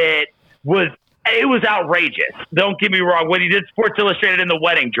that was outrageous. Don't get me wrong. When he did Sports Illustrated in the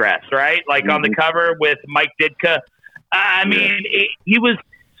wedding dress, right? Like on the cover with Mike Ditka. I mean, he was...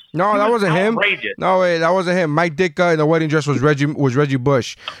 No, that wasn't outrageous. him. No, wait, that wasn't him. Mike Ditka in the wedding dress was Reggie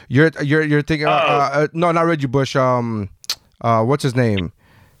Bush. You're thinking no, not Reggie Bush. What's his name?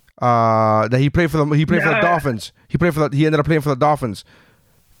 That he played for the Dolphins. He ended up playing for the Dolphins.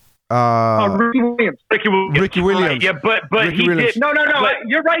 Ricky Williams. Ricky Williams. Yeah, but Ricky he Williams. did. No.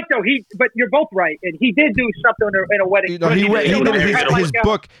 You're right though. But you're both right, and he did do something in a wedding. No, he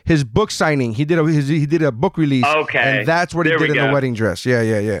did his book signing. He did a book release. Okay, and that's what he did in the wedding dress.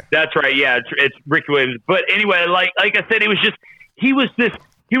 Yeah. That's right. Yeah, it's Ricky Williams. But anyway, like I said, he was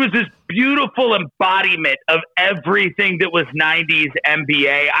this beautiful embodiment of everything that was 90s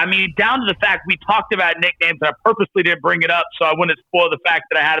NBA. I mean, down to the fact we talked about nicknames, and I purposely didn't bring it up so I wouldn't spoil the fact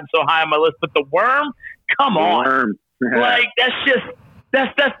that I had him so high on my list. But the Worm, come on. Like,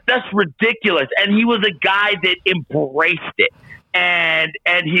 that's ridiculous. And he was a guy that embraced it. And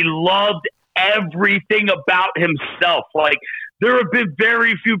he loved everything about himself. Like, there have been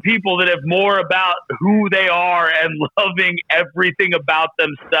very few people that have more about who they are and loving everything about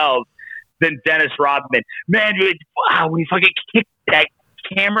themselves than Dennis Rodman. Man, when he fucking kicked that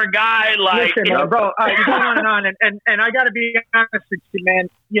camera guy, like... Listen, bro, you're going on and on, and I got to be honest with you, man.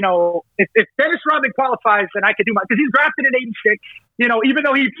 You know, if Dennis Rodman qualifies, then I could do because he's drafted in 86. You know, even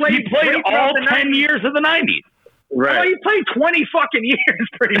though he played all 10 years of the 90s. Right. Well, he played 20 fucking years,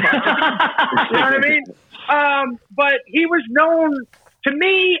 pretty much. You know what I mean? But he was known to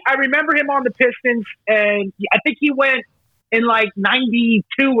me. I remember him on the Pistons, and I think he went in like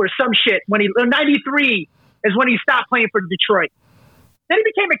 92 or some shit. 93 is when he stopped playing for Detroit. Then he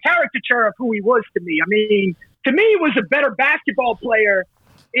became a caricature of who he was to me. I mean, to me, he was a better basketball player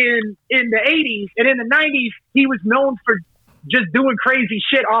in the 80s, and in the 90s, he was known for just doing crazy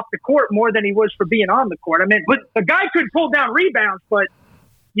shit off the court more than he was for being on the court. I mean, but the guy could pull down rebounds, but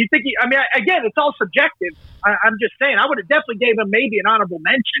you think again, it's all subjective. I'm just saying, I would have definitely gave him maybe an honorable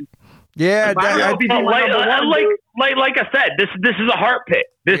mention. Yeah, like I said, this is a heart pick.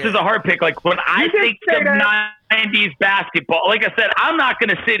 This is a heart pick. Like, when I think of 90s basketball, like I said, I'm not going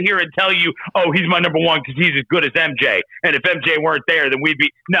to sit here and tell you, oh, he's my number one because he's as good as MJ. And if MJ weren't there, then we'd be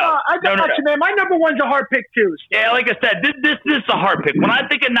I got you, man. My number one's a heart pick too. Yeah, like I said, this is a heart pick. When I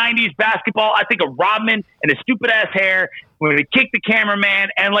think of 90s basketball, I think of Rodman and his stupid ass hair when he kicked the cameraman,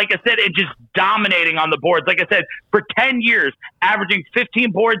 and like I said, it just dominating on the boards. Like I said, for 10 years, averaging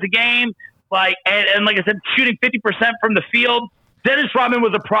 15 boards a game, like and like I said, shooting 50% from the field. Dennis Rodman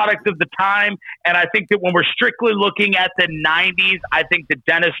was a product of the time, and I think that when we're strictly looking at the 90s, I think that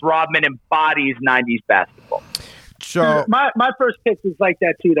Dennis Rodman embodies 90s basketball. So my first pick is like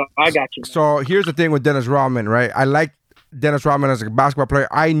that too, though. I got you. So here's the thing with Dennis Rodman, right? I like Dennis Rodman as a basketball player.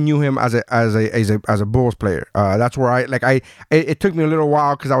 I knew him as a Bulls player. That's where it took me a little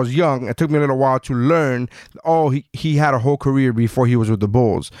while because I was young. It took me a little while to learn. Oh, he had a whole career before he was with the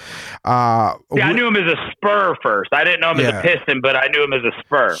Bulls. I knew him as a Spur first. I didn't know him as a Piston, but I knew him as a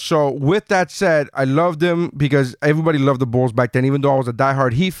Spur. So with that said, I loved him because everybody loved the Bulls back then. Even though I was a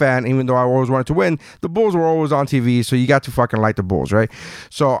diehard Heat fan, even though I always wanted to win, the Bulls were always on TV, so you got to fucking like the Bulls, right?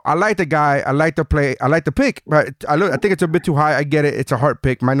 So I like the guy. I like the play. I like the pick. Right? I think it's a bit too high. I get it. It's a heart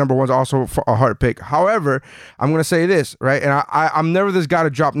pick. My number one's also a heart pick. However, I'm gonna say this, right? And I'm never this guy to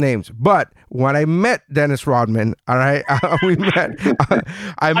drop names, but when I met Dennis Rodman, all right, we met.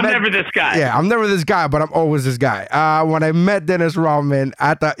 I'm never this guy. Yeah, I'm never this guy, but I'm always this guy. When I met Dennis Rodman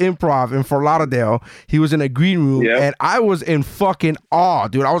at the Improv in Fort Lauderdale, he was in a green room, and I was in fucking awe,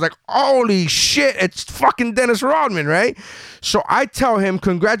 dude. I was like, holy shit, it's fucking Dennis Rodman, right? So I tell him,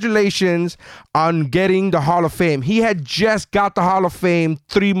 congratulations on getting the Hall of Fame. He had just got the Hall of Fame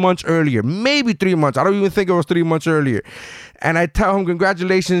 3 months earlier, maybe 3 months. I don't even think it was 3 months earlier. And I tell him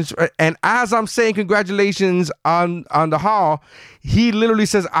congratulations. And as I'm saying congratulations on the Hall, he literally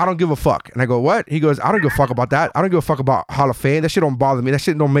says, I don't give a fuck. And I go, what? He goes, I don't give a fuck about that. I don't give a fuck about Hall of Fame. That shit don't bother me. That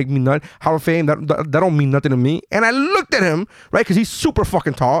shit don't make me nut. Hall of Fame, that don't mean nothing to me. And I looked at him, right? Because he's super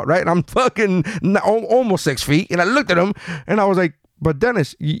fucking tall, right? And I'm fucking almost 6 feet. And I looked at him and I was like, but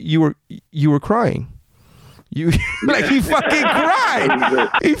Dennis, you were crying. Like he fucking cried.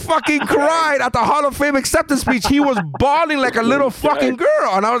 He fucking cried at the Hall of Fame acceptance speech. He was bawling like a little fucking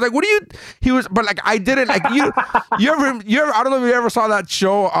girl, and I was like, "What are you?" He was, but like I didn't like you. You ever? I don't know if you ever saw that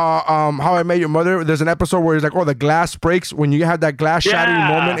show, How I Met Your Mother. There's an episode where he's like, "Oh, the glass breaks," when you have that glass shattering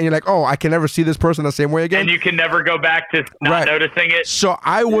moment, and you're like, "Oh, I can never see this person the same way again." And you can never go back to not noticing it. So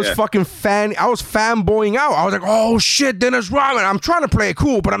I was fucking I was fanboying out. I was like, "Oh shit, Dennis Rodman!" I'm trying to play it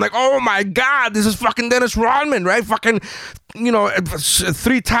cool, but I'm like, "Oh my god, this is fucking Dennis Rodman." Right, fucking,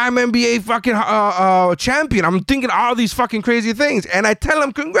 3-time NBA fucking champion. I'm thinking all these fucking crazy things, and I tell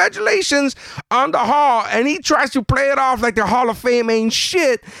him congratulations on the Hall, and he tries to play it off like the Hall of Fame ain't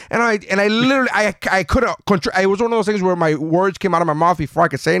shit. And I literally I couldn't control. It was one of those things where my words came out of my mouth before I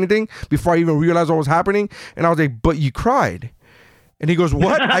could say anything, before I even realized what was happening, and I was like, "But you cried." And he goes,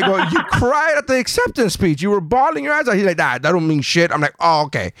 what? I go, you cried at the acceptance speech. You were bawling your eyes out. He's like, that don't mean shit. I'm like, oh,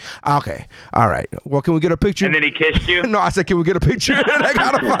 okay. All right. Well, can we get a picture? And then he kissed you? No, I said, can we get a picture? And I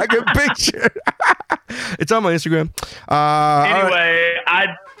got a fucking picture. It's on my Instagram. Anyway,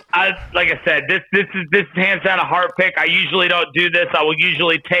 I like I said, this is hands down a heart pick. I usually don't do this. I will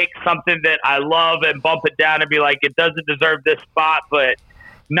usually take something that I love and bump it down and be like, it doesn't deserve this spot, but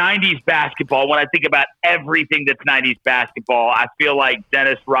 90s basketball, when I think about everything that's 90s basketball, I feel like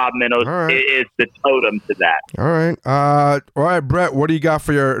Dennis Rodman is the totem to that. All right, Brett, what do you got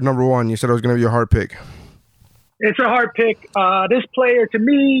for your number one? You said it was going to be a hard pick. It's a hard pick. This player, to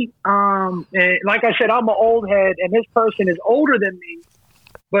me, like I said, I'm an old head, and this person is older than me,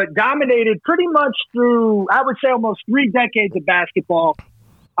 but dominated pretty much through, I would say, almost 3 decades of basketball.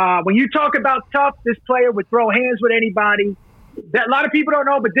 When you talk about tough, this player would throw hands with anybody. That a lot of people don't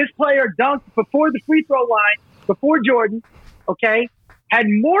know, but this player dunked before the free throw line, before Jordan, okay, had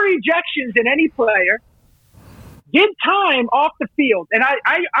more ejections than any player, did time off the field. And I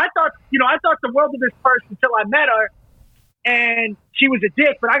thought, I thought the world of this person until I met her, and she was a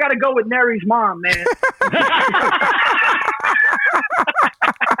dick, but I got to go with Neri's mom, man.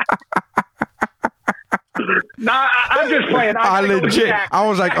 Nah, I'm just playing. I legit. I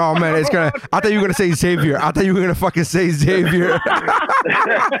was like, oh man, it's gonna. I thought you were gonna say Xavier. I thought you were gonna fucking say Xavier.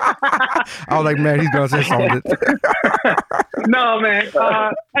 I was like, man, he's gonna say something. No, man.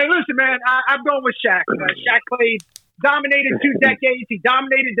 Hey, listen, man. I'm going with Shaq. Shaq dominated 2 decades. He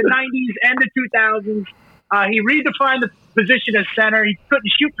dominated the 90s and the 2000s. He redefined the position as center. He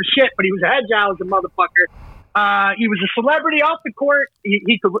couldn't shoot for shit, but he was agile as a motherfucker. He was a celebrity off the court.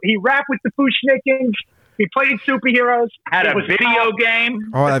 He rapped with the Fushnikins. He played superheroes. Had a video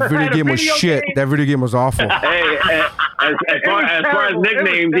game. Oh, that video game was shit. That video game was awful. Hey, as far as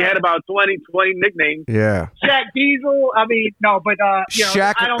nicknames, he had about 20 nicknames. Yeah. Shaq Diesel. I mean, no, but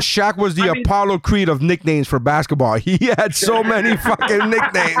Shaq was the Apollo Creed of nicknames for basketball. He had so many fucking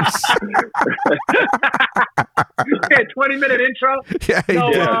nicknames. 20-minute intro.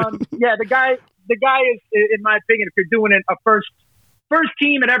 Yeah, the guy is, in my opinion, if you're doing a first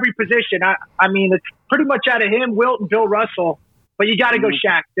team at every position, I mean, it's pretty much out of him, Wilt, and Bill Russell. But you got to go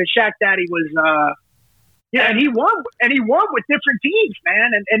Shaq. The Shaq Daddy was, and he won with different teams,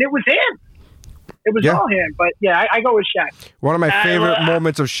 man, and it was him. It was all him. But yeah, I go with Shaq. One of my favorite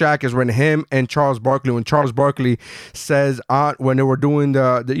moments of Shaq is when him and Charles Barkley, when Charles Barkley says when they were doing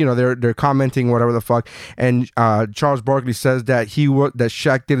they're commenting whatever the fuck, and Charles Barkley says that that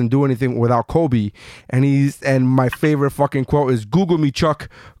Shaq didn't do anything without Kobe, and my favorite fucking quote is "Google me, Chuck,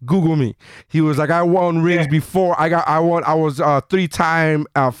 Google me." He was like, "I won rings before I was 3-time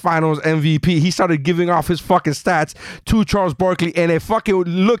Finals MVP." He started giving off his fucking stats to Charles Barkley, and it fucking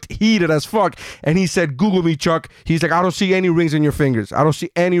looked heated as fuck. And he said, "Google me, Chuck." He's like, "I don't see any rings in your fingers. I don't see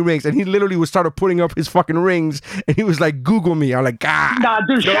any rings." And he literally started putting up his fucking rings, and he was like, "Google me." I'm like, God. Nah,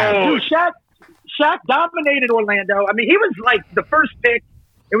 dude, Shaq dominated Orlando. I mean, he was like the first pick.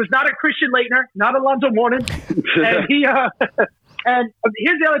 It was not a Christian Laettner, not Alonzo Mourning, and he. And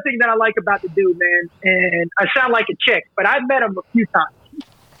here's the other thing that I like about the dude, man. And I sound like a chick, but I've met him a few times,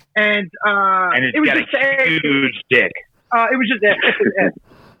 and it's it was got just a huge dick. It was just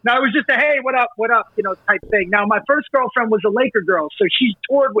no, it was just a hey, what up, type thing. Now, my first girlfriend was a Laker girl, so she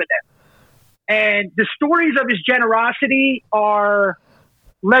toured with him. And the stories of his generosity are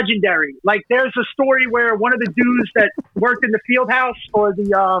legendary. Like, there's a story where one of the dudes that worked in the field house or he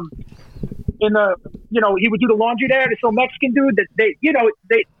would do the laundry there, this little Mexican dude he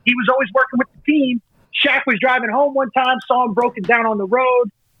was always working with the team. Shaq was driving home one time, saw him broken down on the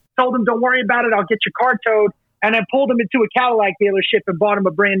road, told him, "Don't worry about it, I'll get your car towed," and then pulled him into a Cadillac dealership and bought him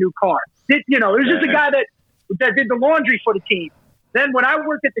a brand new car. It was just a guy that did the laundry for the team. Then when I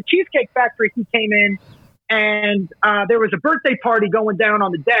worked at the Cheesecake Factory, he came in, and there was a birthday party going down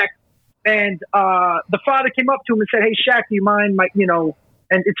on the deck, and the father came up to him and said, "Hey, Shaq, do you mind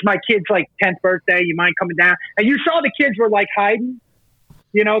and it's my kid's 10th birthday, you mind coming down?" And you saw the kids were hiding,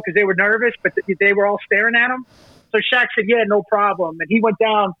 because they were nervous, but they were all staring at him. So Shaq said, "Yeah, no problem." And he went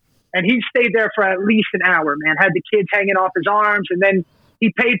down and he stayed there for at least an hour, man, had the kids hanging off his arms, and then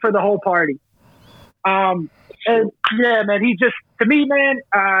he paid for the whole party. And yeah, man, to me, man,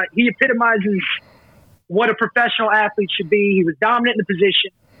 he epitomizes what a professional athlete should be. He was dominant in the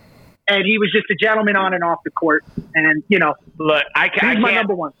position. And he was just a gentleman on and off the court. And, look, he's my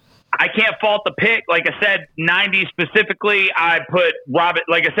number one. I can't fault the pick. Like I said, 90 specifically, I put Robin,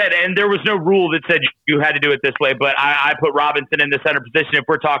 like I said, and there was no rule that said you had to do it this way, but I put Robinson in the center position. If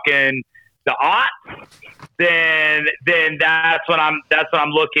we're talking the aughts, then that's when I'm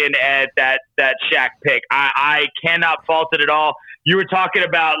looking at that Shaq pick. I cannot fault it at all. You were talking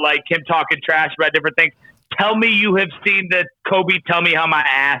about him talking trash about different things. Tell me you have seen the Kobe "Tell Me How My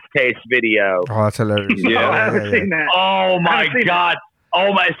Ass Tastes" video. Oh, that's hilarious. Yeah, I haven't seen that. Oh my God.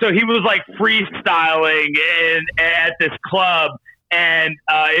 Oh my! So he was freestyling at this club, and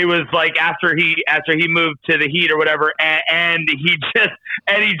it was after he moved to the Heat or whatever, and he's just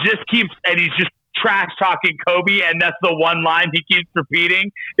trash talking Kobe, and that's the one line he keeps repeating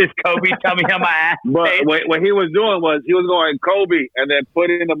is Kobe, "Tell me how my ass tastes." But what he was doing was he was going Kobe and then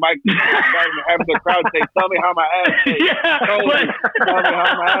putting the mic and having the crowd say, "Tell me how my ass tastes." Yeah, Kobe, tell me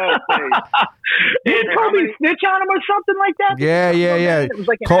how my ass tastes. Did Kobe snitch on him or something like that? Yeah. It was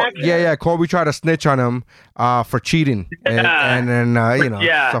an accident. Kobe tried to snitch on him for cheating, and then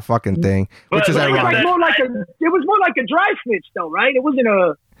it's a fucking thing, which is ironic. It was more like a dry snitch, though, right? It wasn't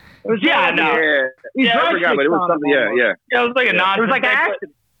a. It was I forgot, but it was something. Yeah. It was like a nonsense. It was like an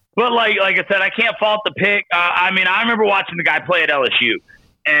accident. But like I said, I can't fault the pick. I remember watching the guy play at LSU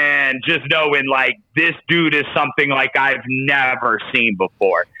and just knowing this dude is something I've never seen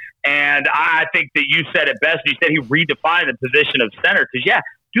before. And I think that you said it best. You said he redefined the position of center because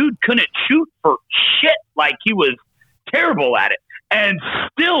dude couldn't shoot for shit. He was terrible at it, and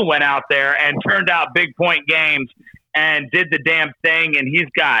still went out there and turned out big point games. And did the damn thing, and he's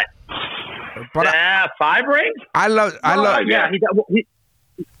got 5 rings. I love. Yeah, he got.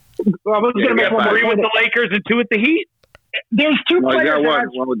 I was going to make 3 with the Lakers and 2 with the Heat. There's 2 players.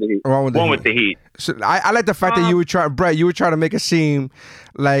 One with the Heat. One with the Heat. So I like the fact that you would try, Brett. You would try to make it seem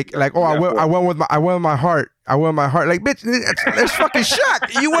like I went with my heart. I went with my heart. Bitch, it's fucking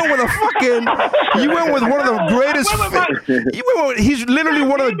Shaq. You went with one of the greatest. He's literally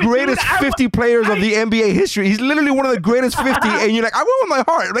one of the greatest 50 players of the NBA history. He's literally one of the greatest 50, and you're like, I went with my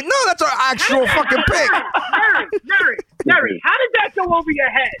heart. No, that's our actual fucking pick. Jerry, how did that go over your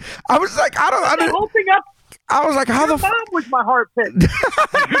head? I was like, I didn't. Whole thing up. I was like, how Your mom was my heart pick.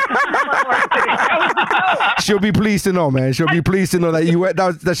 She'll be pleased to know, man. She'll be pleased to know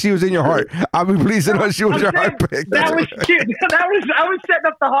that that she was in your heart. I'll be pleased to know she was your heart pick. I was setting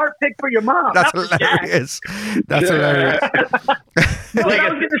up the heart pick for your mom. That's hilarious. That's hilarious. I was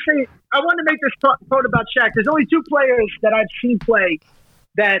going to say, I wanted to make this quote about Shaq. There's only 2 players that I've seen play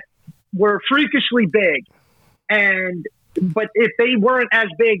that were freakishly big, and but if they weren't as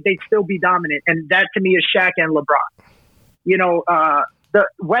big, they'd still be dominant. And that to me is Shaq and LeBron. You know,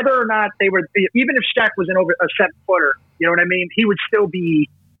 whether or not they were, even if Shaq was over a 7-footer, you know what I mean? He would still be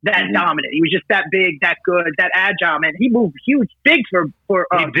that dominant. He was just that big, that good, that agile, man. He moved big for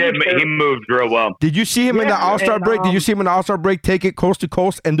he did. He moved real well. Did you see him in the All-Star break? Did you see him in the All-Star break take it coast to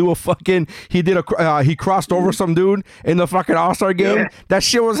coast and do a fucking? He crossed over some dude in the fucking All-Star game. Yeah. That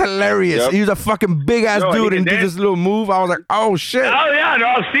shit was hilarious. Yep. He was a fucking big ass dude and did this little move. I was like, oh shit. Oh yeah, no,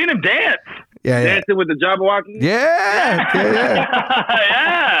 I've seen him dance. Yeah, dancing with the Jabberwocky. Yeah.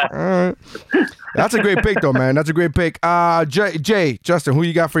 Yeah. All right. That's a great pick, though, man. That's a great pick. Jay, Justin, who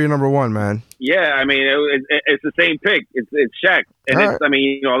you got for your number one, man? Yeah, I mean, it's the same pick. It's Shaq, and All it's right. I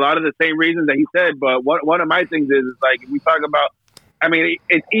mean, you know, a lot of the same reasons that he said. But one of my things is like, if we talk about, I mean,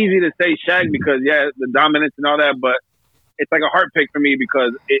 it's easy to say Shaq because the dominance and all that, but it's like a heart pick for me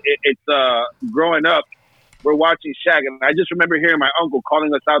because it's growing up, we're watching Shaq, and I just remember hearing my uncle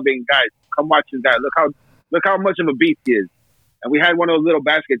calling us out, being, guys, come watch this guy. Look how much of a beast he is. And we had one of those little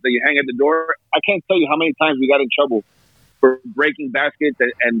baskets that you hang at the door. I can't tell you how many times we got in trouble for breaking baskets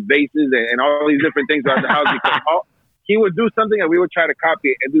and vases and all these different things around the house. Because he would do something and we would try to copy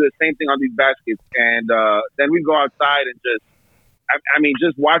it and do the same thing on these baskets. And then we'd go outside and just, I mean,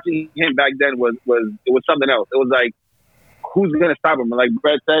 just watching him back then was something else. It was like, who's going to stop him? Like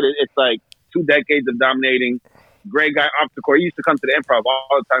Brett said, it's like 2 decades of dominating. Great guy off the court. He used to come to the Improv all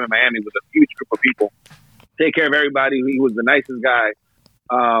the time in Miami with a huge group of people. Take care of everybody. He was the nicest guy.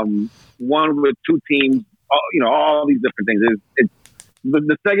 Won with 2 teams. All these different things. It's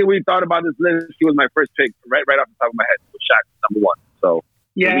the second we thought about this list, he was my first pick right off the top of my head. Was Shaq number 1. So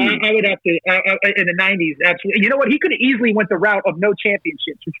yeah, I would have to in the 90s. Absolutely. You know what? He could have easily went the route of no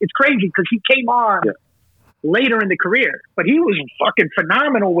championships. It's crazy because he came on later in the career, but he was fucking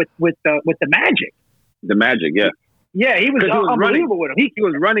phenomenal with the Magic. The Magic, yeah. Yeah, he was unbelievable with him. He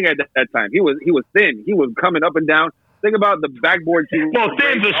was running at that time. He was thin. He was coming up and down. Think about the backboard team. Well,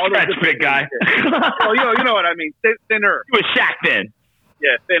 thin's a stretch, big guy. Oh, you know what I mean. Thinner. He was Shaq thin.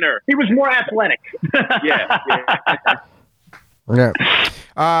 Yeah, thinner. He was more athletic. Yeah. Yeah.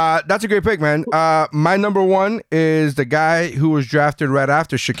 That's a great pick, man. My number one is the guy who was drafted right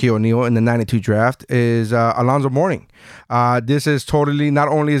after Shaquille O'Neal in the 92 draft is Alonzo Mourning. This is totally, not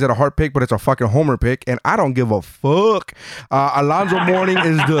only is it a heart pick, but it's a fucking homer pick, and I don't give a fuck. Alonzo Mourning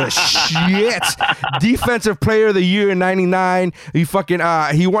is the shit. Defensive player of the year in 99. He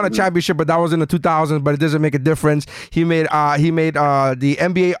won a championship, but that was in the 2000s, but it doesn't make a difference. He made the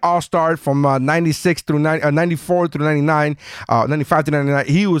NBA All-Star from 96 through 94 through 99, 95 to 99.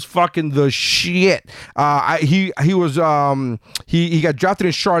 He was fucking the shit. He got drafted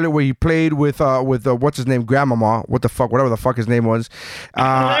in Charlotte where he played with what's his name, Grandmama, whatever the fuck his name was.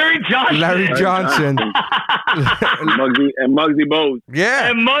 Larry Johnson. Muggsy Bogues. Yeah.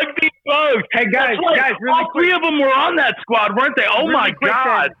 And Muggsy Bogues. Hey, guys, really all 3 of them were on that squad, weren't they? Oh, really my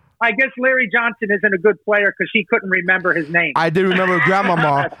God. I guess Larry Johnson isn't a good player because he couldn't remember his name. I did remember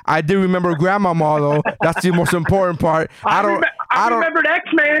Grandmama. Though. That's the most important part. I remembered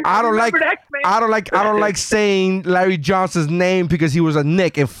X-Man. I don't like saying Larry Johnson's name because he was a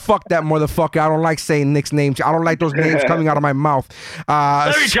Nick, and fuck that motherfucker. I don't like saying Nick's name. I don't like those names coming out of my mouth.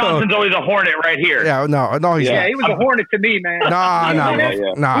 Larry Johnson's always a Hornet right here. Yeah, no, he's not. Yeah, he was a Hornet to me, man. Nah.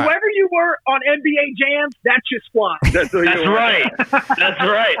 Whoever you were on NBA Jams, that's your squad. That's right. That's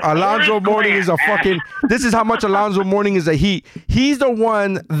right. Alonzo Mourning is a fucking. This is how much Alonzo Mourning is a heat. He's the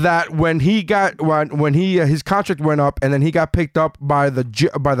one that when his contract went up and then he got picked up by the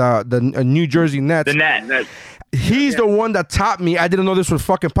New Jersey Nets. The Nets. He's the one that taught me. I didn't know this was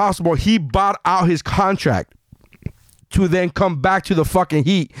fucking possible. He bought out his contract to then come back to the fucking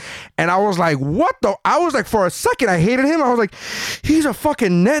Heat. And I was like, what the? I was like, for a second, I hated him. I was like, he's a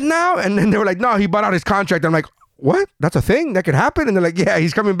fucking Net now? And then they were like, no, he bought out his contract. I'm like, what? That's a thing? That could happen? And they're like, yeah,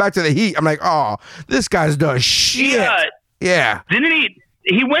 he's coming back to the Heat. I'm like, oh, this guy's the shit. Yeah. Didn't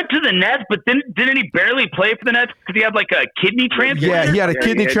he went to the Nets, but didn't he barely play for the Nets because he had like a kidney transplant? Yeah, he had a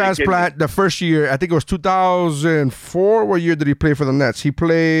kidney transplant the first year. I think it was 2004. What year did he play for the Nets? He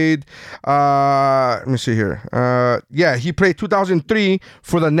played, let me see here. He played 2003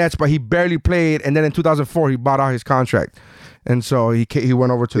 for the Nets, but he barely played. And then in 2004, he bought out his contract. And so he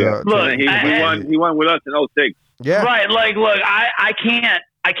went over to the... Look, he won with us in 2006. Yeah. Right. Like, look, I can't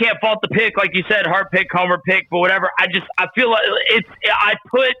fault the pick, like you said, heart pick, homer pick, but whatever. I feel like I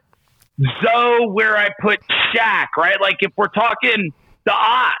put Zoe where I put Shaq, right? Like if we're talking the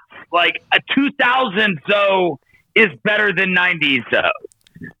odds, like a 2000 Zoe is better than 90s Zoe.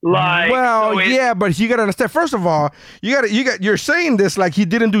 Like, well, so yeah, but you gotta understand. First of all, you're saying this like he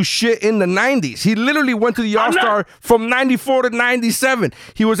didn't do shit in the '90s. He literally went to the All-Star from '94 to '97.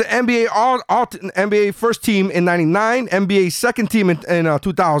 He was an NBA all NBA first team in '99, NBA second team in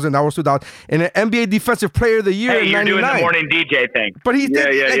 2000. That was 2000, and an NBA Defensive Player of the Year in '99. You're doing the morning DJ thing. But he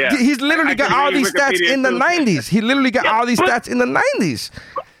did. He's literally got all these stats in the '90s. He literally got all these stats in the '90s.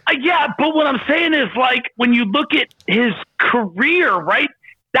 Yeah, but what I'm saying is, like, when you look at his career, right?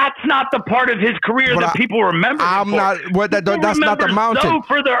 That's not the part of his career that people remember. That's not the mountain. Zoe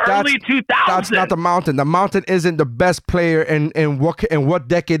for the early 2000s. That's not the mountain. The mountain isn't the best player. In what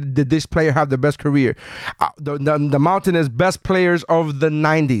decade did this player have the best career? The mountain is best players of the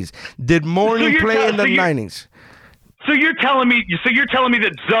 '90s. Did Mourning play in the '90s? So you're telling me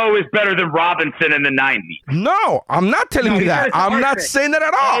that Zoe is better than Robinson in the '90s? No, I'm not telling you that. I'm not saying that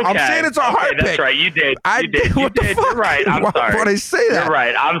at all. Okay. I'm saying it's a hard pick. That's right. You did. I did. What the fuck? You're right. I'm sorry. Why would I say that? You're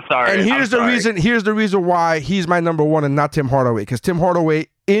right. I'm sorry. And here's the reason. Here's the reason why he's my number one and not Tim Hardaway. Because Tim Hardaway,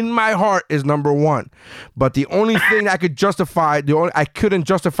 in my heart, is number one. But the only thing I couldn't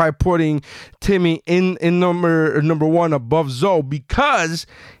justify putting Timmy in number one above Zoe because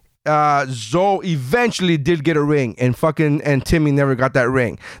Zoe eventually did get a ring and Timmy never got that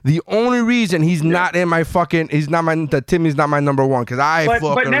ring. The only reason he's not in my Timmy's not my number one because I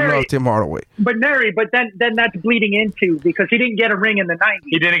love Tim Hardaway. But then that's bleeding into because he didn't get a ring in the '90s.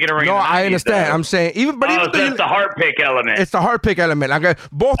 He didn't get a ring. No, in the 90s, I understand. Though. I'm saying even that's the heart pick element. It's the heart pick element. Like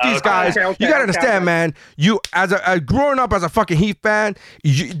both these guys, you gotta understand, man. You as growing up as a fucking Heat fan,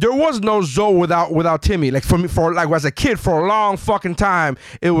 there was no Zoe without Timmy. Like for as a kid for a long fucking time,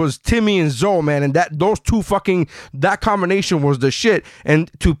 it was Timmy and Zoe, man, and that combination was the shit. And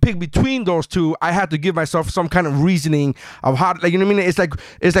to pick between those two, I had to give myself some kind of reasoning of how, like, you know what I mean? It's like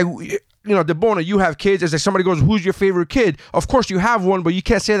you know, DeBona, you have kids. It's like somebody goes, "Who's your favorite kid?" Of course you have one, but you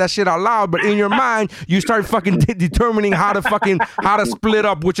can't say that shit out loud. But in your mind, you start fucking determining how to split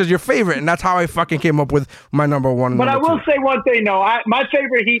up which is your favorite, and that's how I fucking came up with my number one. But I will say one thing, though. My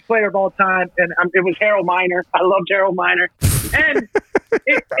favorite Heat player of all time, and it was Harold Miner. I loved Harold Miner. And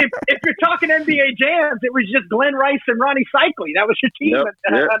if you're talking NBA jams, it was just Glenn Rice and Ronnie Cycli. That was your team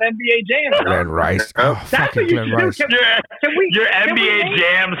on NBA jams. Glenn Rice. Oh, that's what you should do. Your NBA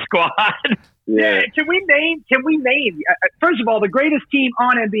jam squad. Yeah. Can we name? First of all, the greatest team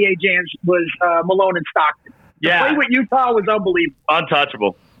on NBA jams was Malone and Stockton. Yeah. The play with Utah was unbelievable.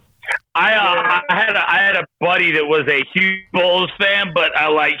 Untouchable. I had a buddy that was a huge Bulls fan, but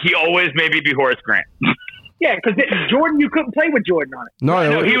he always made me be Horace Grant. Yeah, because Jordan, you couldn't play with Jordan on it.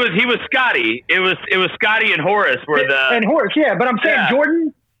 No, he was Scotty. It was Scotty and Horace and Horace. Yeah, but I'm saying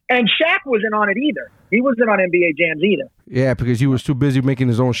Jordan and Shaq wasn't on it either. He wasn't on NBA jams either. Yeah, because he was too busy making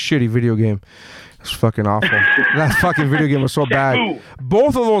his own shitty video game. It's fucking awful. That fucking video game was so bad.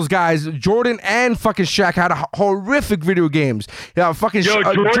 Both of those guys, Jordan and fucking Shaq, had horrific video games. Yeah, fucking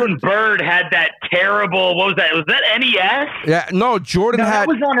Jordan Bird had that terrible. What was that? Was that NES? Yeah, no. Jordan had. That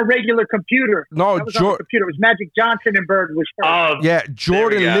was on a regular computer. No, that was on a computer. It was Magic Johnson and Bird was. Yeah,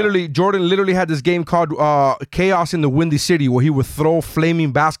 Jordan literally had this game called Chaos in the Windy City where he would throw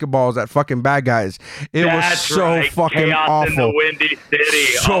flaming basketballs at fucking bad guys. It was so fucking Chaos awful. In the Windy City.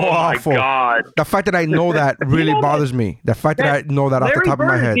 So awful. My God. The fact that I know that really bothers me. The fact that I know that off the top of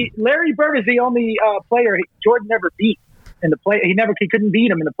my head. Larry Bird is the only player Jordan never beat in the play. He couldn't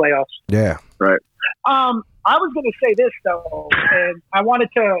beat him in the playoffs. Yeah. Right. I was going to say this though, and I wanted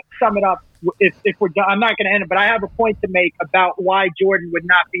to sum it up. If we're done, I'm not going to end it, but I have a point to make about why Jordan would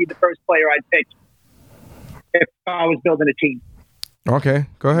not be the first player I'd pick if I was building a team. Okay,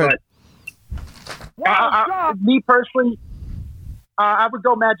 go ahead. Me personally. I would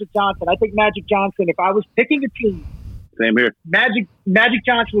go Magic Johnson. I think Magic Johnson, if I was picking a team, same here. Magic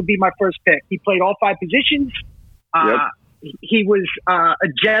Johnson would be my first pick. He played all 5 positions. He was a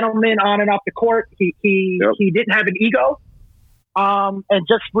gentleman on and off the court. He didn't have an ego.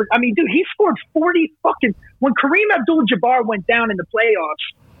 He scored 40 fucking. When Kareem Abdul-Jabbar went down in the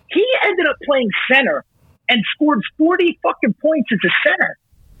playoffs, he ended up playing center and scored 40 fucking points as a center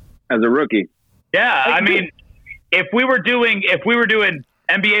as a rookie. Yeah, If we were doing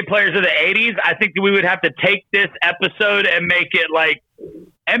NBA players of the 80s, I think that we would have to take this episode and make it like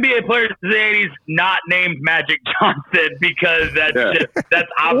NBA players of the 80s not named Magic Johnson because that's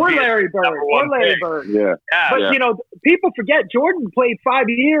obvious. Or Larry Bird. Yeah. But people forget Jordan played 5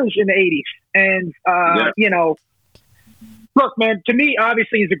 years in the 80s, and look, man. To me,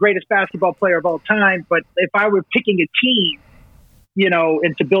 obviously, he's the greatest basketball player of all time. But if I were picking a team,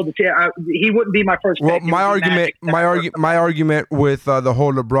 and to build a team. He wouldn't be my first pick. Well, my argument with the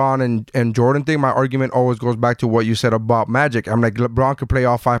whole LeBron and Jordan thing, my argument always goes back to what you said about Magic. I'm like, LeBron could play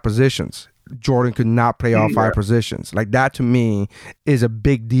all 5 positions. Jordan could not play all 5 positions. Like, that to me is a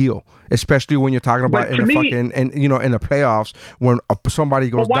big deal, especially when you're talking about in the playoffs when somebody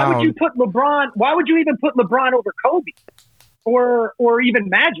goes why down. Would you put LeBron? Why would you even put LeBron over Kobe or even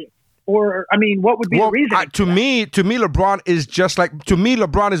Magic? Or, I mean, what would be the reason? To me, LeBron is just like,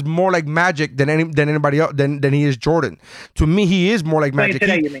 LeBron is more like Magic than anybody else, than he is Jordan. To me, he is more like Magic.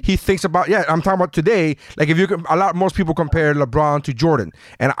 Today, he thinks about, I'm talking about today. Like, if you can, most people compare LeBron to Jordan,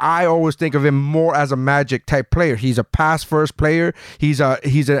 and I always think of him more as a Magic type player. He's a pass first player. He's a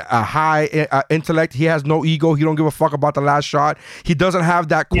high intellect. He has no ego. He don't give a fuck about the last shot. He doesn't have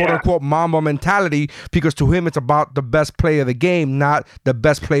that quote unquote Mamba mentality, because to him it's about the best play of the game, not the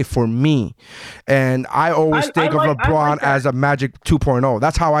best play for me. And I always think of LeBron as a Magic 2.0.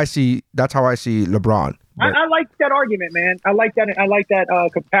 That's how I see LeBron. I like that argument, man. I like that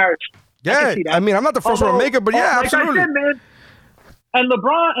comparison. Yeah, I mean, I'm not the first one to make it, but yeah, absolutely. Like I said, man, and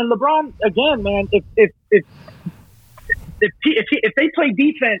LeBron again, man. If they play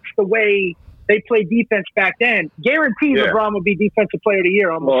defense the way they played defense back then, guaranteed LeBron would be Defensive Player of the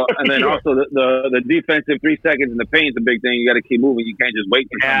Year almost. Well, and then also the defensive 3 seconds in the paint is a big thing. You got to keep moving. You can't just wait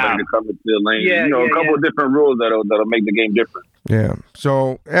for somebody to come into the lane. A couple of different rules that'll make the game different. Yeah.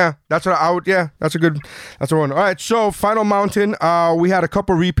 So that's what I would. Yeah, that's a one. All right. So final mountain. We had a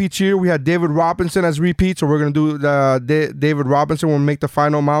couple repeats here. We had David Robinson as repeat, so we're gonna do David Robinson. We'll make the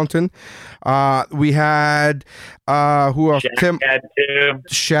final mountain. We had who else?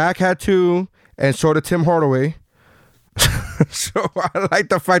 Shaq had 2. And so did Tim Hardaway. So I like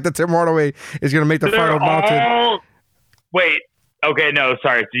the fact that Tim Hardaway is going to make the final mountain. Wait. Okay, no,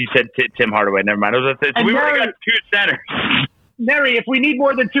 sorry. So you said Tim Hardaway. Never mind. So we already got 2 centers. Neri, if we need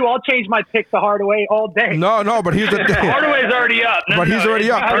more than 2, I'll change my pick to Hardaway all day. No, but here's the thing. Hardaway's already up. He's already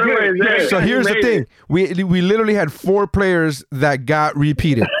up. So here's the thing. We literally had 4 players that got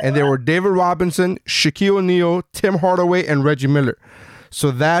repeated. And they were David Robinson, Shaquille O'Neal, Tim Hardaway, and Reggie Miller. So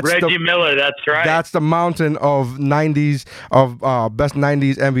that's Reggie Miller. That's right. That's the mountain of best 90s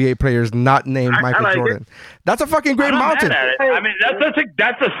NBA players not named Michael Jordan. That's a fucking great mountain. I mean,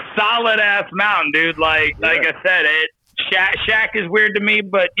 that's a solid ass mountain, dude. Like I said, Shaq is weird to me,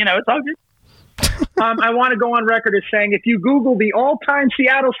 but it's all good. I want to go on record as saying, if you Google the all-time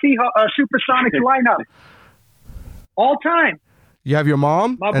Seattle Supersonics lineup, all time. You have your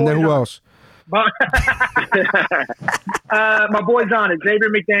mom, and then who else? My boy's on it. Xavier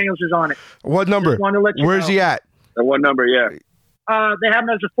McDaniels is on it. What number? Where's he at? What number? Yeah. They have him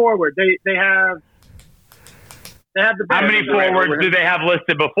as a forward. They have the. How many forwards do they have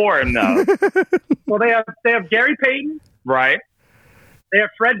listed before him though? Well, they have Gary Payton. Right. They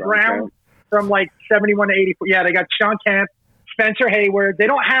have Fred Brown from like 71 to 84. Yeah, they got Sean Kemp, Spencer Hayward. They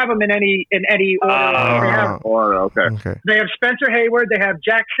don't have them in any order. Okay. They have Spencer Hayward. They have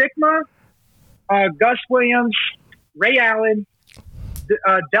Jack Sikma. Gus Williams, Ray Allen,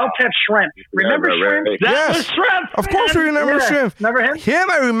 Deltef Schrempf. Remember Schrempf? Yes. Schrempf. Of course we remember Schrempf. Remember him?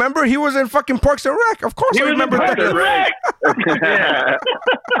 Him, I remember. He was in fucking Parks and Rec. Of course I remember that.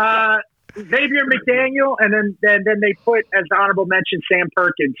 Xavier McDaniel, and then they put as the honorable mention Sam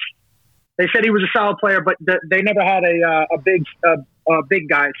Perkins. They said he was a solid player, but they never had a big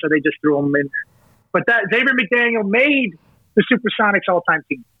guy, so they just threw him in. But that Xavier McDaniel made the Supersonics all-time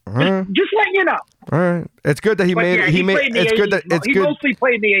team. Just letting you know. All right, it's good that he made. Yeah, he made. It's 80s. good that it's he good. mostly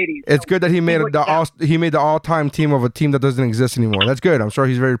played in the 80s. It's good that he made the all-time team of a team that doesn't exist anymore. That's good. I'm sure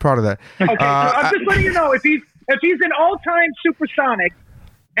he's very proud of that. Okay, so I'm just letting you know, if he's an all-time Supersonic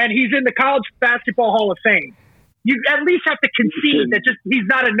and he's in the College Basketball Hall of Fame, you at least have to concede that he's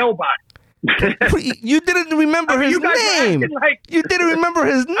not a nobody. You didn't remember his name. You didn't remember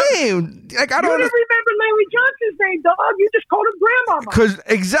his name. Like I don't. You didn't remember Larry Johnson's name, dog. You just called him Grandmama. Because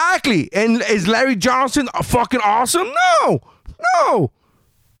exactly. And is Larry Johnson fucking awesome? No.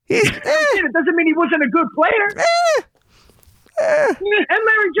 It doesn't mean he wasn't a good player. And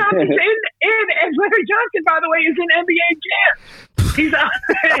Larry Johnson, and Larry Johnson, by the way, is in NBA Jam. He's him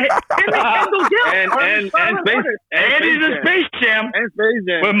and Kendall Gill. And he's in Space Jam. And Space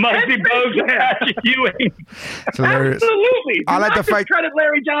Jam. With Muggsy Bogues and Patrick Ewing. Absolutely. I like the fact. Credit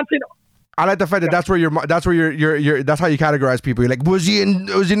Larry Johnson. I like the fact that that's how you categorize people. You're like, was he in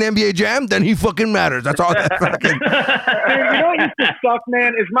NBA Jam? Then he fucking matters. That's all. That fucking. Dude, you know what used to suck,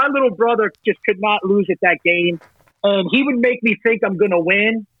 man? Is my little brother just could not lose at that game. And he would make me think I'm going to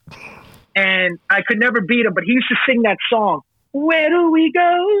win. And I could never beat him. But he used to sing that song. Where do we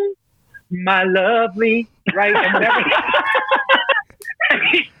go? My lovely. Right? And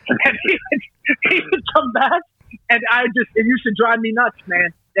he would come back, and it used to drive me nuts,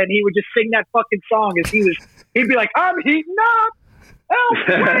 man. And he would just sing that fucking song as he'd be like, I'm heating up. El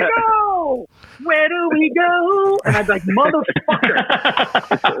Fuego! Where do we go? And I'd be like, motherfucker.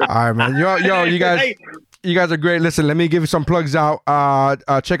 All right, man. Yo, you guys. You guys are great. Listen, let me give you some plugs out.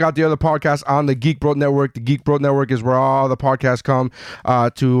 Check out the other podcasts on the Geek Bro Network. The Geek Bro Network is where all the podcasts come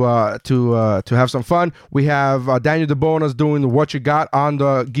to have some fun. We have Daniel DeBona's doing the What You Got on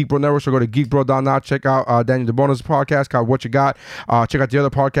the Geek Bro Network. So go to geekbro.now. Check out Daniel DeBona's podcast called What You Got. Check out the other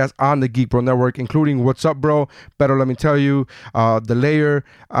podcasts on the Geek Bro Network, including What's Up, Bro? Better Let Me Tell You, The Layer,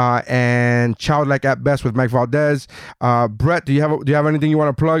 and Childlike at Best with Mike Valdez. Brett, do you have anything you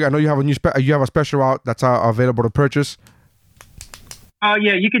want to plug? I know you have you have a special out that's available to purchase.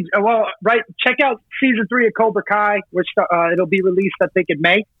 Yeah, you could. Check out season 3 of Cobra Kai, which it'll be released, I think, in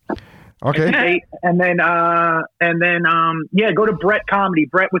May. Okay. And then go to Brett Comedy,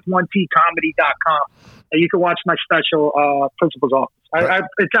 Brett with 1T comedy.com. You can watch my special, Principal's Office.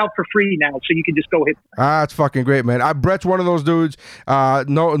 It's out for free now, so you can just go hit. That's fucking great, man. Brett's one of those dudes.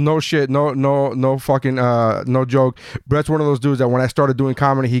 No shit, no fucking no joke. Brett's one of those dudes that when I started doing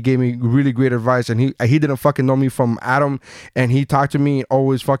comedy, he gave me really great advice, and he didn't fucking know me from Adam, and he talked to me,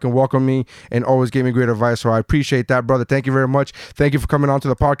 always fucking welcomed me, and always gave me great advice. So I appreciate that, brother. Thank you very much. Thank you for coming on to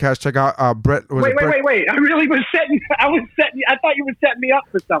the podcast. Check out Brett. Wait. I really was setting. I thought you were setting me up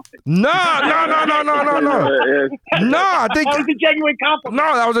for something. No. No, I think that was a genuine compliment.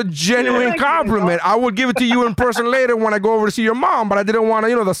 No, that was a genuine compliment. I would give it to you in person later when I go over to see your mom, but I didn't want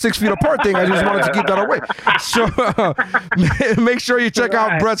to, the 6 feet apart thing. I just wanted to keep that away. So make sure you check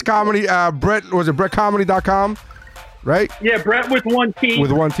out Brett's comedy. BrettComedy.com, right? Yeah, Brett with 1T.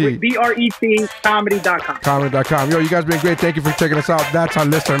 With 1T. BRET comedy.com. Comedy.com. Yo, you guys been great. Thank you for checking us out. That's how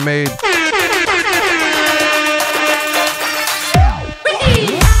lists are made.